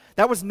are.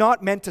 That was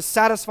not meant to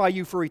satisfy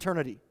you for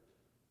eternity.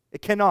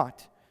 It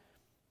cannot.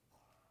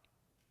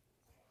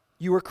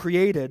 You were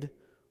created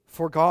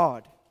for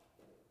God.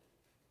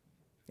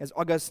 As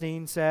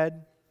Augustine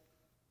said,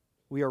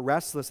 we are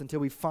restless until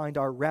we find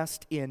our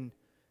rest in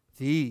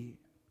Thee.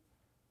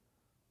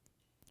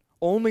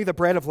 Only the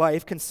bread of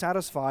life can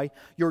satisfy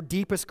your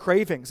deepest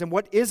cravings. And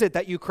what is it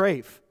that you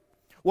crave?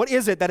 What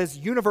is it that is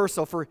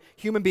universal for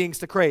human beings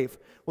to crave?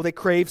 Well, they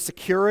crave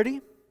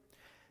security.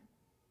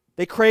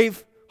 They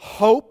crave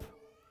hope.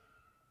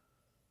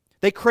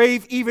 They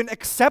crave even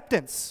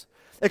acceptance.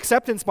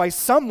 Acceptance by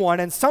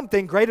someone and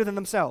something greater than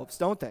themselves,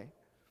 don't they?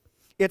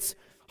 It's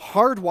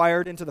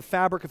hardwired into the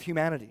fabric of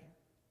humanity.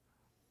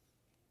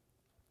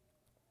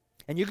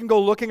 And you can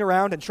go looking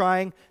around and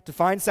trying to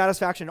find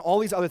satisfaction in all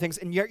these other things,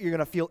 and yet you're going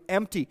to feel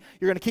empty.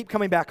 You're going to keep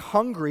coming back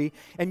hungry,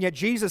 and yet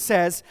Jesus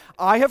says,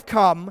 I have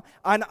come,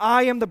 and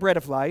I am the bread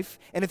of life,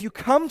 and if you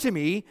come to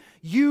me,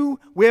 you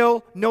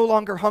will no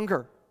longer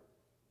hunger.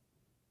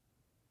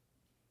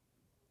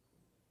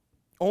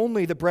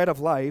 Only the bread of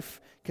life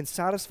can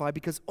satisfy,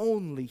 because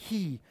only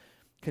He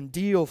can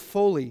deal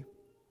fully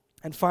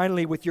and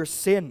finally with your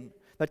sin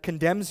that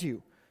condemns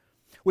you,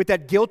 with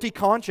that guilty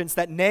conscience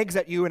that nags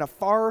at you in a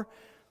far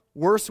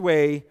worse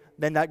way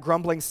than that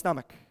grumbling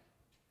stomach.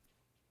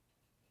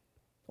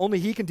 Only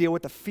He can deal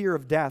with the fear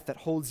of death that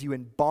holds you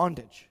in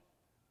bondage,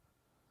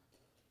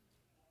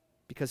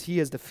 because He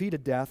has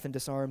defeated death and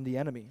disarmed the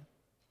enemy.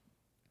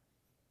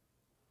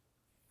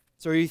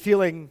 So are you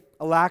feeling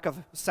a lack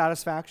of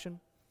satisfaction?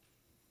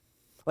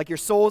 Like your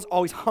soul's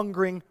always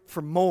hungering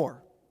for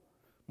more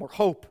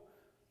hope,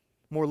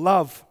 more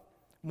love,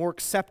 more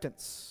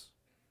acceptance.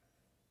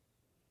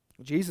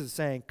 Jesus is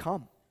saying,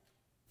 come.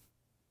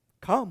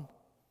 Come.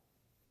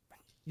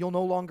 You'll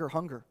no longer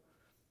hunger.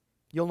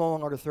 You'll no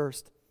longer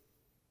thirst.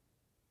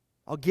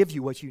 I'll give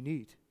you what you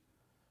need.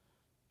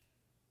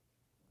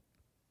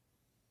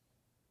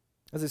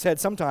 As I said,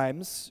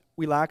 sometimes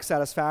we lack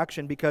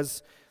satisfaction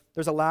because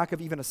there's a lack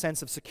of even a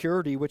sense of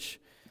security, which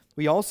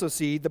we also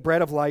see the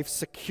bread of life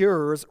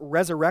secures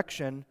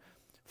resurrection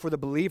for the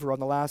believer on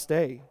the last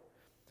day.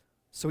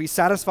 So He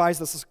satisfies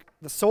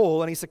the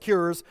soul and He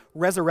secures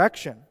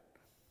resurrection.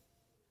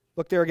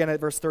 Look there again at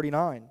verse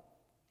 39.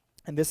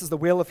 And this is the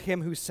will of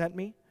Him who sent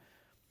me,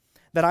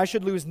 that I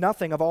should lose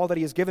nothing of all that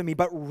He has given me,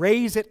 but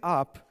raise it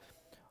up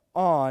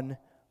on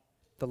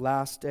the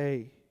last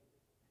day.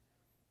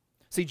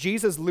 See,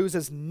 Jesus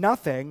loses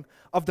nothing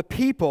of the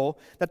people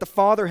that the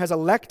Father has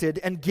elected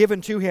and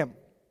given to Him.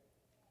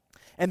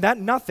 And that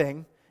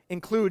nothing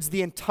includes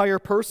the entire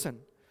person,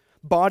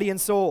 body and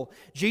soul.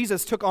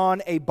 Jesus took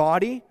on a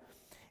body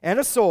and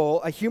a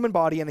soul, a human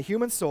body and a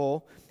human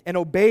soul, and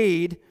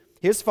obeyed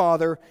His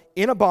Father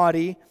in a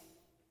body,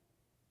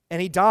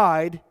 and He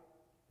died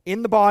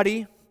in the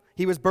body,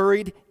 He was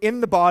buried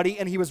in the body,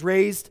 and He was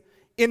raised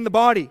in the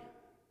body.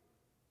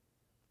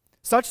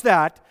 Such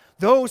that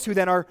those who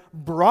then are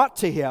brought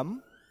to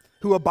Him,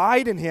 who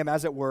abide in Him,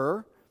 as it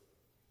were,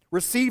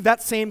 receive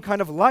that same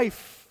kind of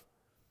life.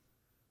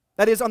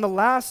 That is, on the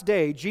last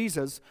day,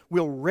 Jesus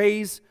will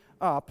raise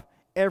up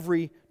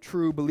every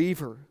true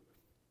believer.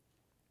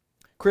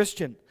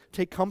 Christian,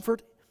 take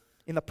comfort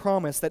in the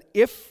promise that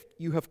if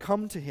you have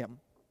come to Him,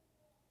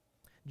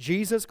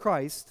 Jesus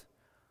Christ,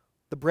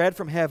 the bread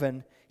from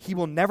heaven, He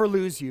will never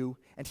lose you,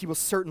 and He will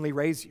certainly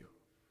raise you.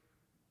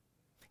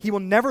 He will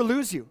never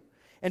lose you,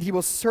 and He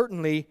will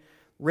certainly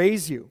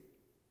raise you.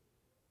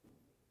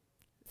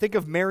 Think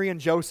of Mary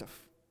and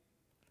Joseph,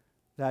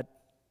 that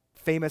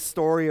famous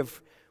story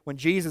of when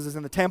Jesus is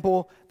in the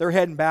temple, they're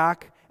heading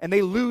back, and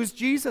they lose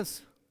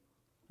Jesus,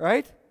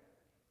 right?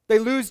 They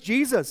lose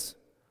Jesus.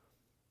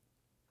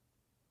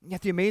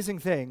 Yet the amazing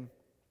thing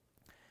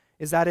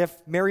is that if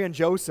Mary and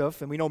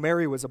Joseph, and we know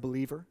Mary was a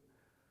believer,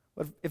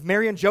 but if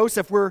Mary and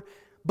Joseph were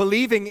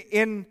believing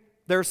in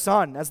their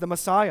son as the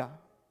Messiah,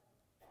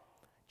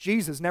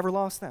 Jesus never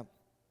lost them,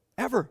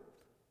 ever.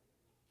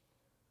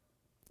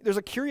 There's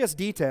a curious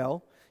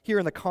detail here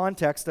in the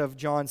context of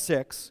John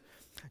 6.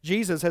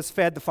 Jesus has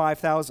fed the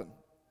 5,000.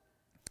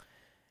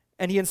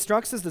 And He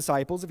instructs His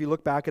disciples, if you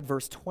look back at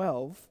verse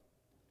 12,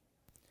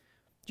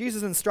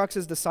 Jesus instructs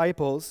His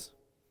disciples,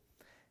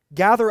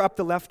 gather up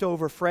the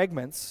leftover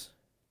fragments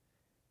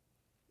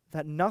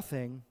that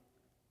nothing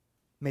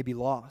may be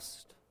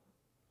lost.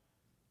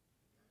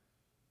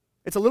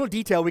 It's a little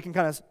detail we can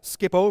kind of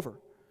skip over.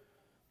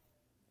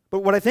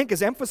 But what I think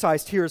is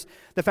emphasized here is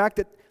the fact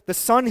that the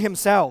Son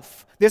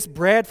Himself, this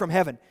bread from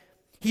heaven,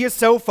 He is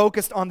so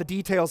focused on the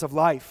details of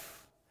life.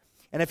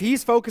 And if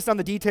He's focused on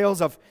the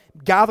details of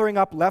gathering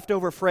up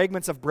leftover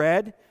fragments of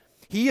bread,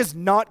 He is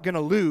not going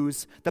to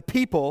lose the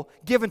people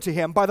given to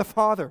Him by the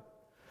Father,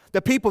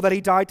 the people that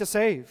He died to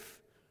save.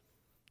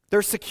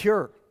 They're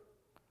secure.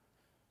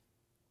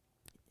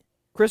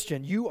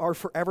 Christian, you are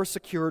forever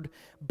secured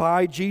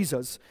by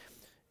Jesus,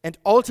 and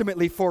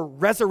ultimately for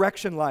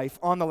resurrection life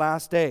on the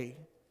last day,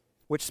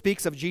 which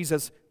speaks of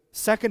Jesus'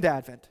 second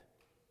advent,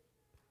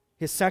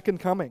 His second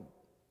coming.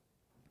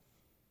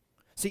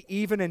 See,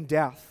 even in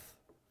death,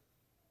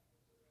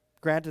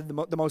 granted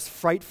the most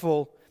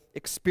frightful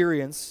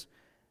experience,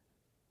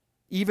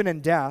 even in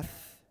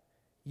death,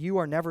 you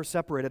are never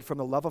separated from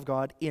the love of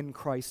God in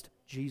Christ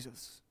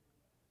Jesus.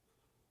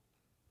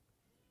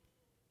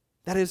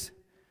 That is,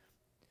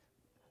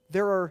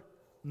 there are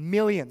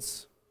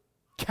millions,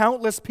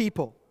 countless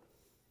people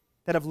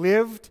that have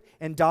lived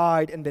and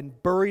died and been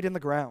buried in the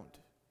ground.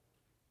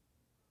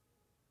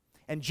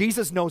 And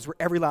Jesus knows where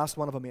every last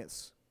one of them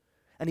is.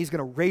 And he's going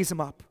to raise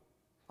them up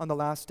on the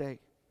last day.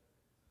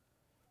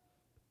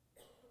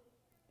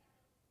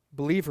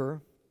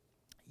 Believer,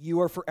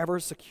 you are forever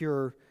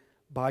secure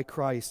by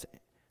Christ.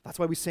 That's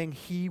why we sing,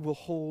 He will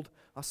hold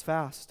us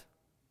fast.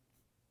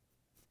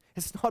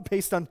 It's not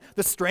based on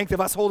the strength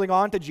of us holding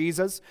on to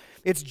Jesus.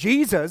 It's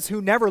Jesus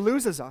who never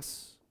loses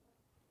us.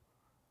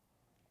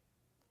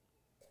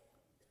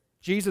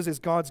 Jesus is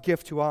God's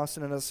gift to us,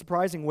 and in a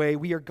surprising way,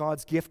 we are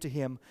God's gift to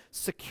Him,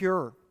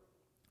 secure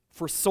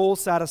for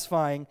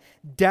soul-satisfying,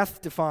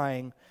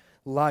 death-defying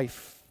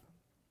life.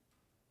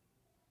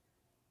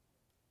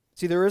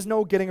 See, there is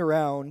no getting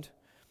around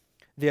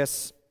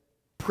this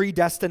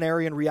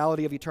predestinarian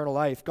reality of eternal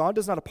life. God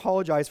does not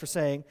apologize for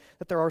saying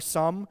that there are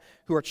some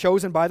who are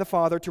chosen by the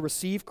Father to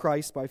receive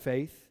Christ by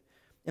faith,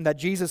 and that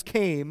Jesus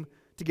came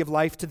to give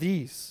life to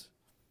these.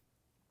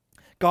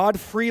 God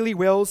freely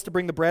wills to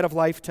bring the bread of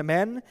life to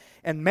men,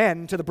 and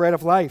men to the bread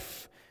of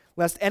life,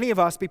 lest any of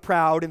us be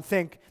proud and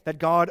think that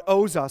God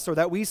owes us or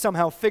that we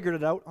somehow figured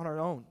it out on our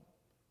own.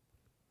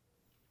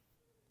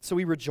 So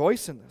we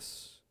rejoice in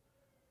this.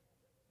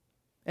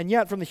 And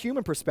yet, from the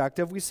human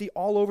perspective, we see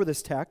all over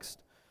this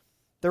text,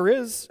 there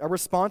is a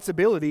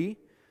responsibility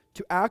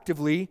to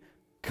actively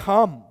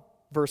come,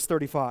 verse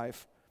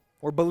 35,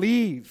 or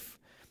believe,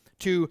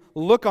 to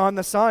look on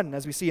the Son,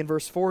 as we see in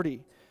verse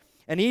 40,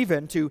 and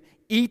even to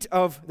eat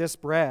of this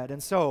bread.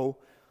 And so,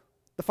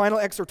 the final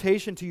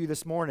exhortation to you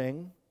this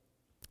morning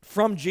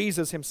from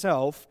Jesus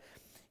himself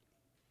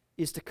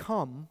is to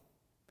come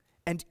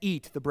and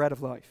eat the bread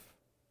of life.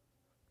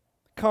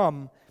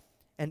 Come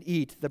and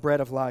eat the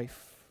bread of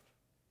life.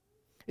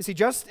 You see,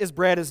 just as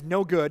bread is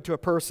no good to a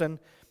person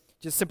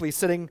just simply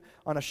sitting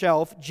on a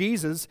shelf,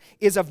 Jesus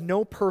is of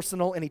no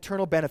personal and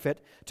eternal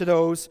benefit to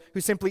those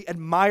who simply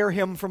admire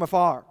him from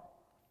afar,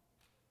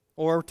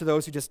 or to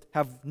those who just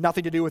have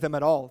nothing to do with him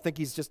at all, think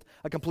he's just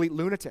a complete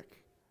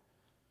lunatic.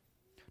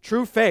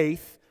 True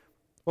faith,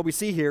 what we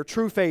see here,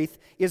 true faith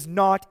is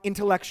not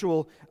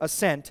intellectual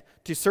assent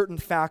to certain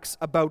facts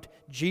about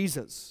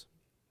Jesus.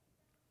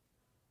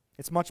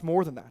 It's much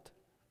more than that.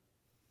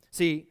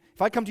 See,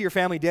 if I come to your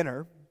family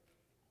dinner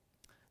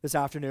this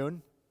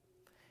afternoon,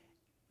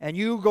 and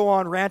you go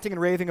on ranting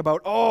and raving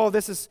about,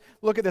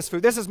 look at this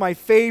food. This is my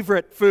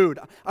favorite food.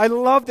 I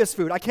love this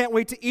food. I can't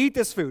wait to eat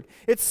this food.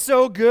 It's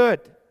so good.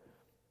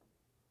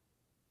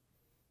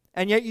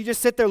 And yet you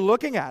just sit there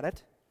looking at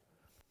it.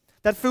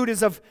 That food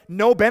is of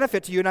no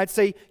benefit to you, and I'd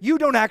say, you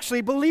don't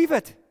actually believe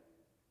it.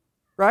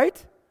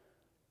 Right?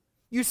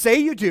 You say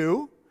you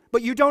do,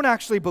 but you don't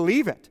actually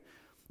believe it.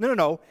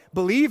 No.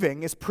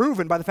 Believing is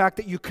proven by the fact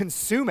that you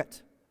consume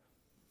it.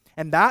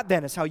 And that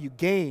then is how you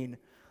gain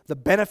the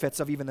benefits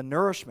of even the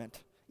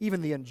nourishment,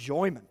 even the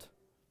enjoyment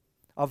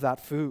of that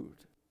food.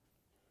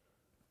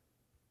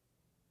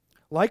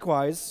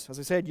 Likewise, as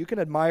I said, you can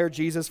admire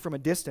Jesus from a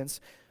distance,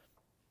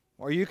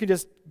 or you can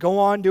just go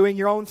on doing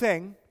your own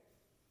thing,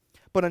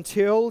 but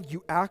until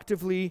you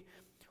actively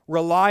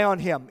rely on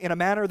him in a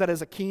manner that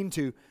is akin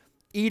to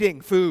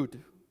eating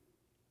food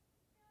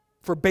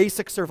for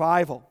basic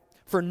survival,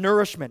 for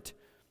nourishment,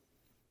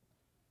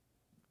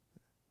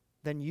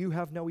 then you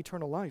have no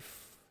eternal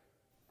life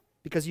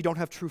because you don't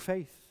have true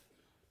faith.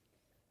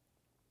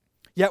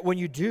 Yet when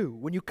you do,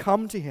 when you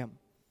come to him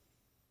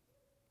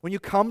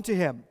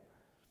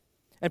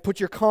and put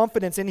your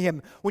confidence in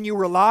him, when you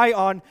rely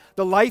on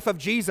the life of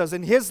Jesus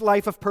and his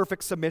life of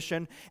perfect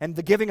submission and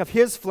the giving of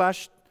his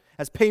flesh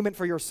as payment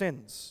for your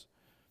sins,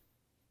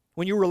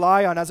 when you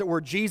rely on, as it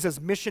were,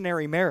 Jesus'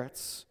 missionary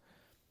merits,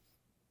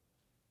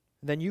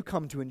 then you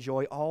come to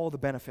enjoy all the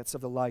benefits of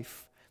the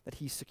life that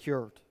he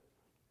secured.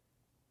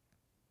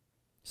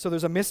 So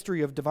there's a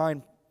mystery of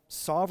divine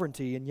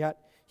sovereignty and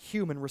yet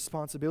human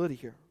responsibility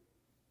here.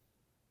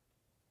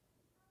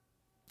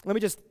 Let me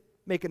just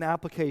make an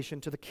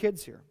application to the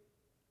kids here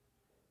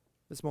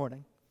this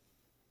morning.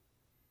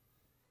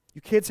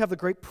 You kids have the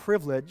great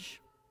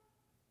privilege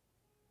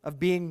of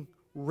being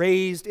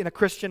raised in a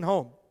Christian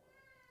home,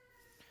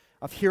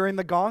 of hearing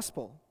the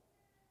gospel,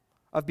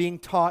 of being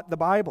taught the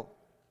Bible.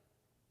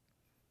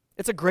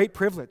 It's a great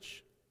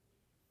privilege.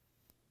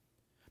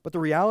 But the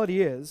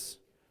reality is,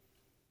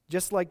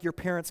 just like your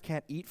parents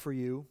can't eat for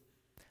you,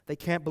 they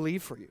can't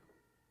believe for you.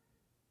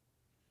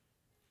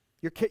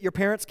 Your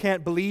parents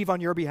can't believe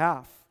on your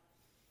behalf.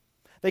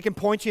 They can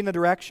point you in the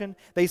direction.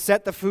 They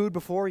set the food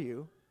before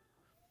you.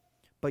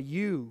 But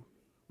you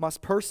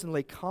must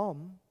personally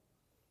come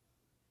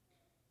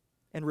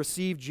and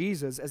receive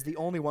Jesus as the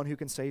only one who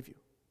can save you.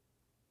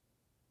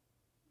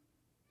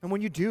 And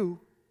when you do,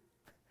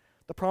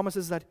 the promise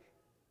is that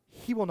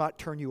he will not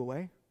turn you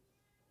away.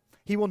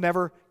 He will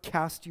never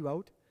cast you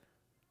out.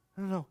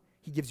 No.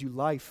 He gives you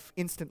life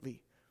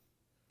instantly,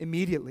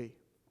 immediately.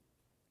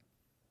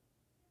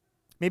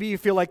 Maybe you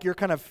feel like you're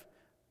kind of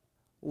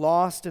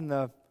lost in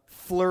the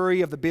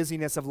flurry of the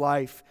busyness of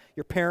life.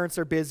 Your parents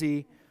are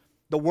busy.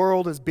 The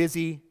world is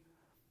busy.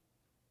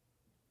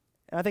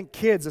 And I think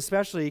kids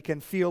especially can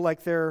feel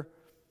like they're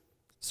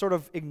sort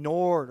of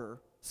ignored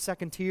or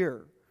second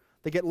tier.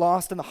 They get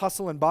lost in the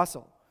hustle and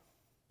bustle,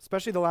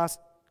 especially the last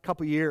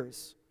couple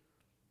years.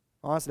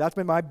 Honestly, that's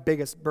been my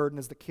biggest burden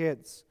is the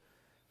kids.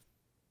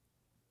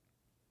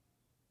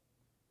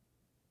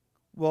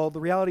 Well, the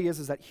reality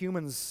is that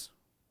humans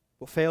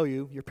will fail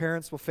you. Your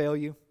parents will fail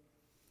you.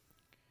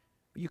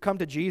 But you come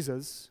to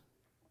Jesus,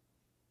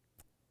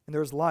 and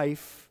there is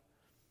life,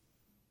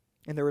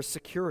 and there is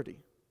security.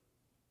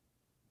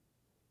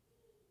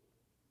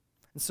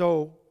 And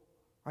so,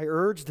 I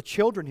urge the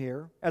children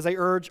here, as I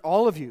urge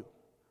all of you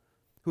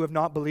who have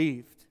not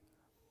believed,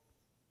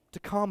 to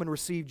come and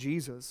receive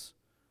Jesus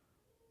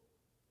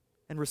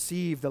and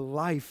receive the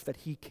life that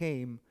he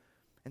came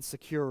and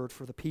secured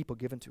for the people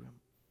given to him.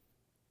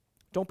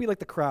 Don't be like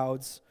the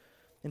crowds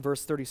in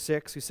verse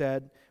 36 who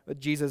said,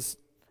 Jesus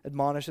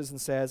admonishes and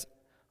says,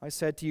 I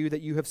said to you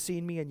that you have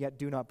seen me and yet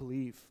do not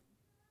believe.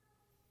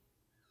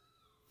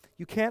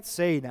 You can't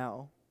say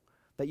now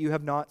that you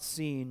have not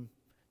seen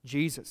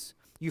Jesus.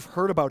 You've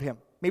heard about him.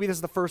 Maybe this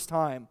is the first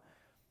time.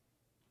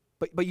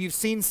 But you've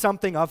seen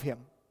something of him,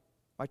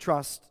 I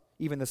trust,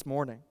 even this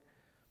morning.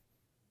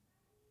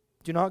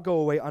 Do not go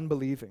away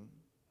unbelieving.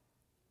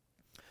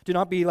 Do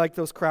not be like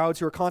those crowds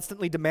who are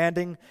constantly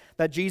demanding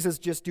that Jesus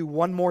just do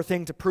one more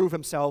thing to prove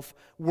himself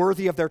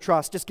worthy of their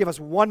trust. Just give us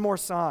one more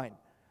sign.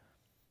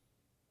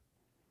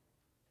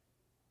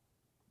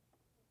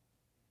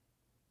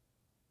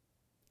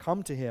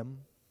 Come to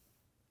him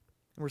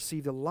and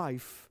receive the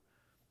life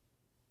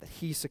that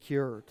he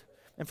secured.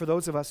 And for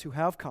those of us who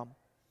have come,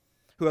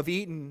 who have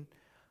eaten,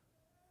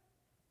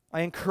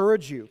 I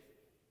encourage you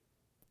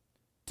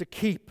to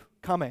keep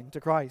coming to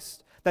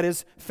Christ. That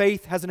is,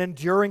 faith has an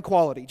enduring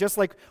quality. Just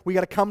like we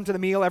got to come to the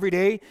meal every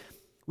day,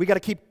 we got to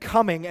keep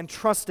coming and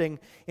trusting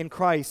in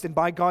Christ. And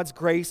by God's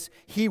grace,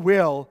 he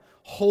will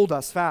hold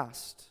us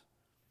fast.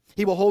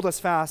 He will hold us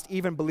fast,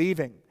 even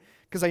believing.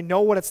 Because I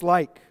know what it's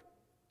like.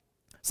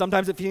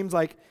 Sometimes it seems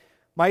like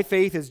my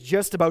faith is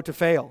just about to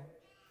fail.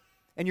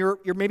 And you're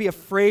maybe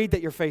afraid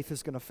that your faith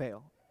is going to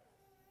fail.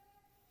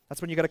 That's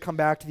when you got to come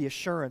back to the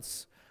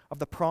assurance of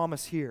the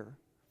promise here.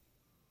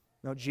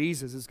 No,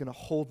 Jesus is going to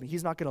hold me.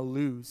 He's not going to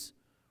lose.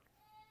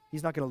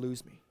 He's not going to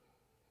lose me.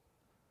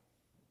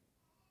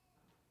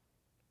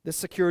 This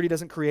security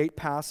doesn't create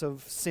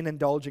passive,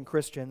 sin-indulging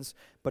Christians,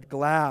 but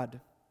glad,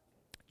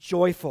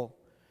 joyful,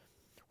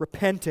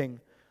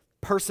 repenting,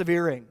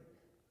 persevering,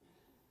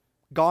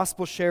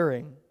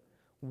 gospel-sharing,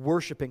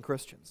 worshiping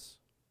Christians.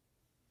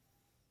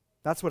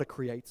 That's what it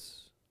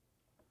creates.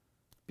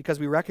 Because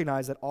we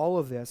recognize that all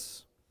of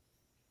this,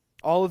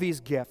 all of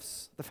these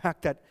gifts, the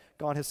fact that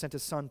God has sent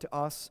his Son to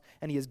us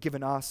and he has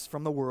given us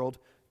from the world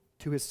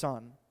to his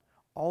Son,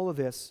 all of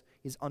this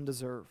is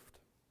undeserved.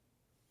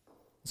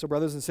 So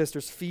brothers and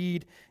sisters,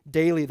 feed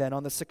daily then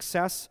on the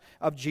success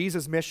of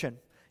Jesus' mission.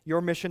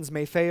 Your missions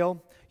may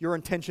fail, your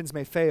intentions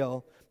may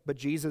fail, but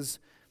Jesus'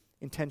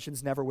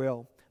 intentions never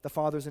will. The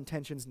Father's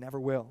intentions never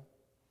will.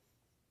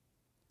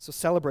 So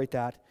celebrate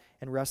that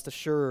and rest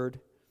assured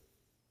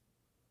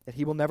that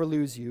he will never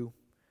lose you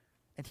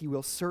and he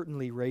will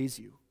certainly raise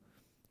you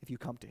if you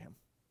come to him.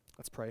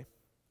 Let's pray.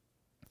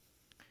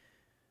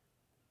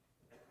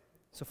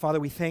 So Father,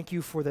 we thank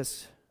you for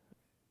this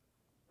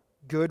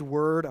good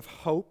word of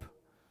hope.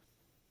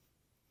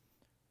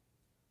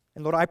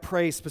 And Lord, I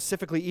pray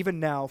specifically even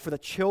now for the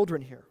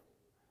children here,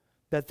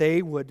 that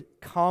they would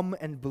come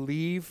and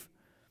believe,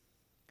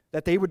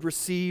 that they would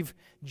receive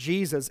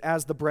Jesus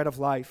as the bread of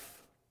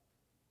life,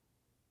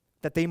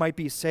 that they might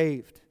be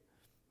saved.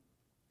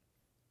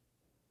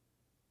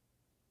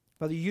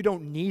 Father, you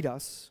don't need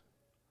us,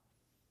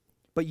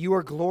 but you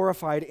are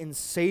glorified in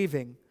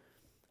saving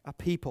a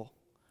people.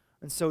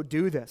 And so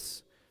do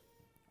this.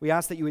 We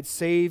ask that you would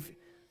save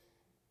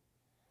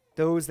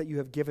those that you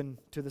have given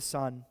to the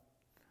Son,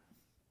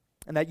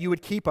 and that you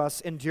would keep us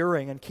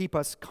enduring and keep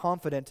us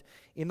confident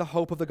in the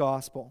hope of the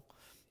gospel,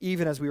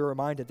 even as we are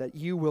reminded that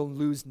you will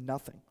lose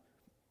nothing.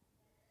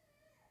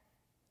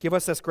 Give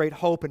us this great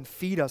hope and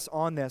feed us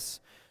on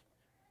this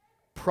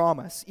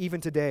promise,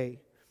 even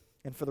today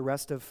and for the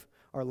rest of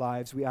our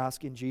lives. We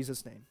ask in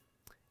Jesus' name.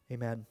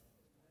 Amen.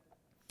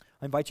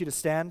 I invite you to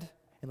stand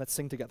and let's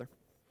sing together.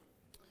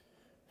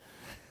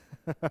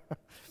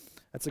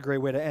 That's a great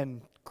way to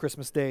end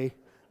Christmas Day.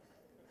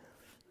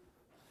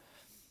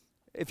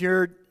 If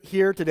you're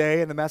here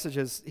today and the message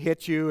has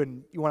hit you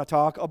and you want to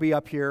talk, I'll be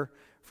up here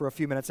for a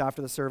few minutes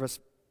after the service.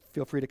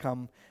 Feel free to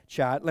come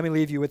chat. Let me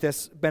leave you with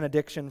this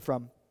benediction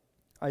from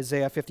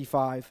Isaiah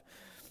 55.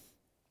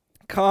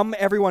 Come,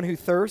 everyone who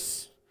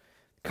thirsts,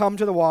 come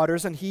to the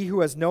waters, and he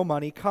who has no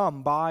money,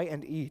 come, buy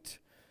and eat.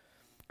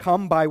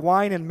 Come, buy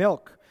wine and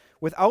milk,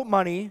 without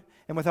money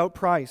and without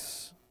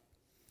price.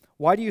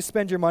 Why do you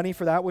spend your money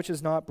for that which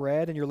is not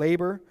bread, and your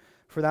labor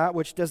for that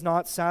which does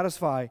not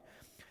satisfy?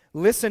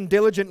 Listen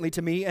diligently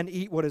to me and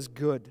eat what is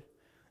good,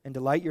 and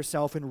delight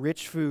yourself in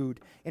rich food.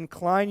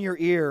 Incline your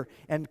ear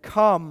and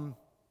come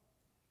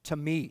to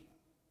me.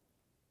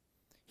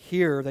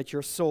 Hear that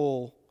your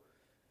soul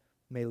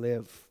may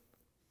live.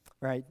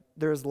 Right?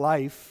 There is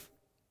life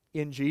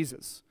in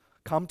Jesus.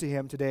 Come to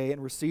him today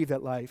and receive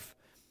that life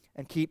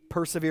and keep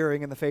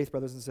persevering in the faith,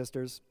 brothers and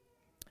sisters,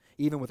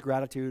 even with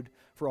gratitude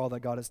for all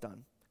that God has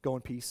done. Go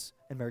in peace,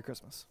 and Merry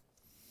Christmas.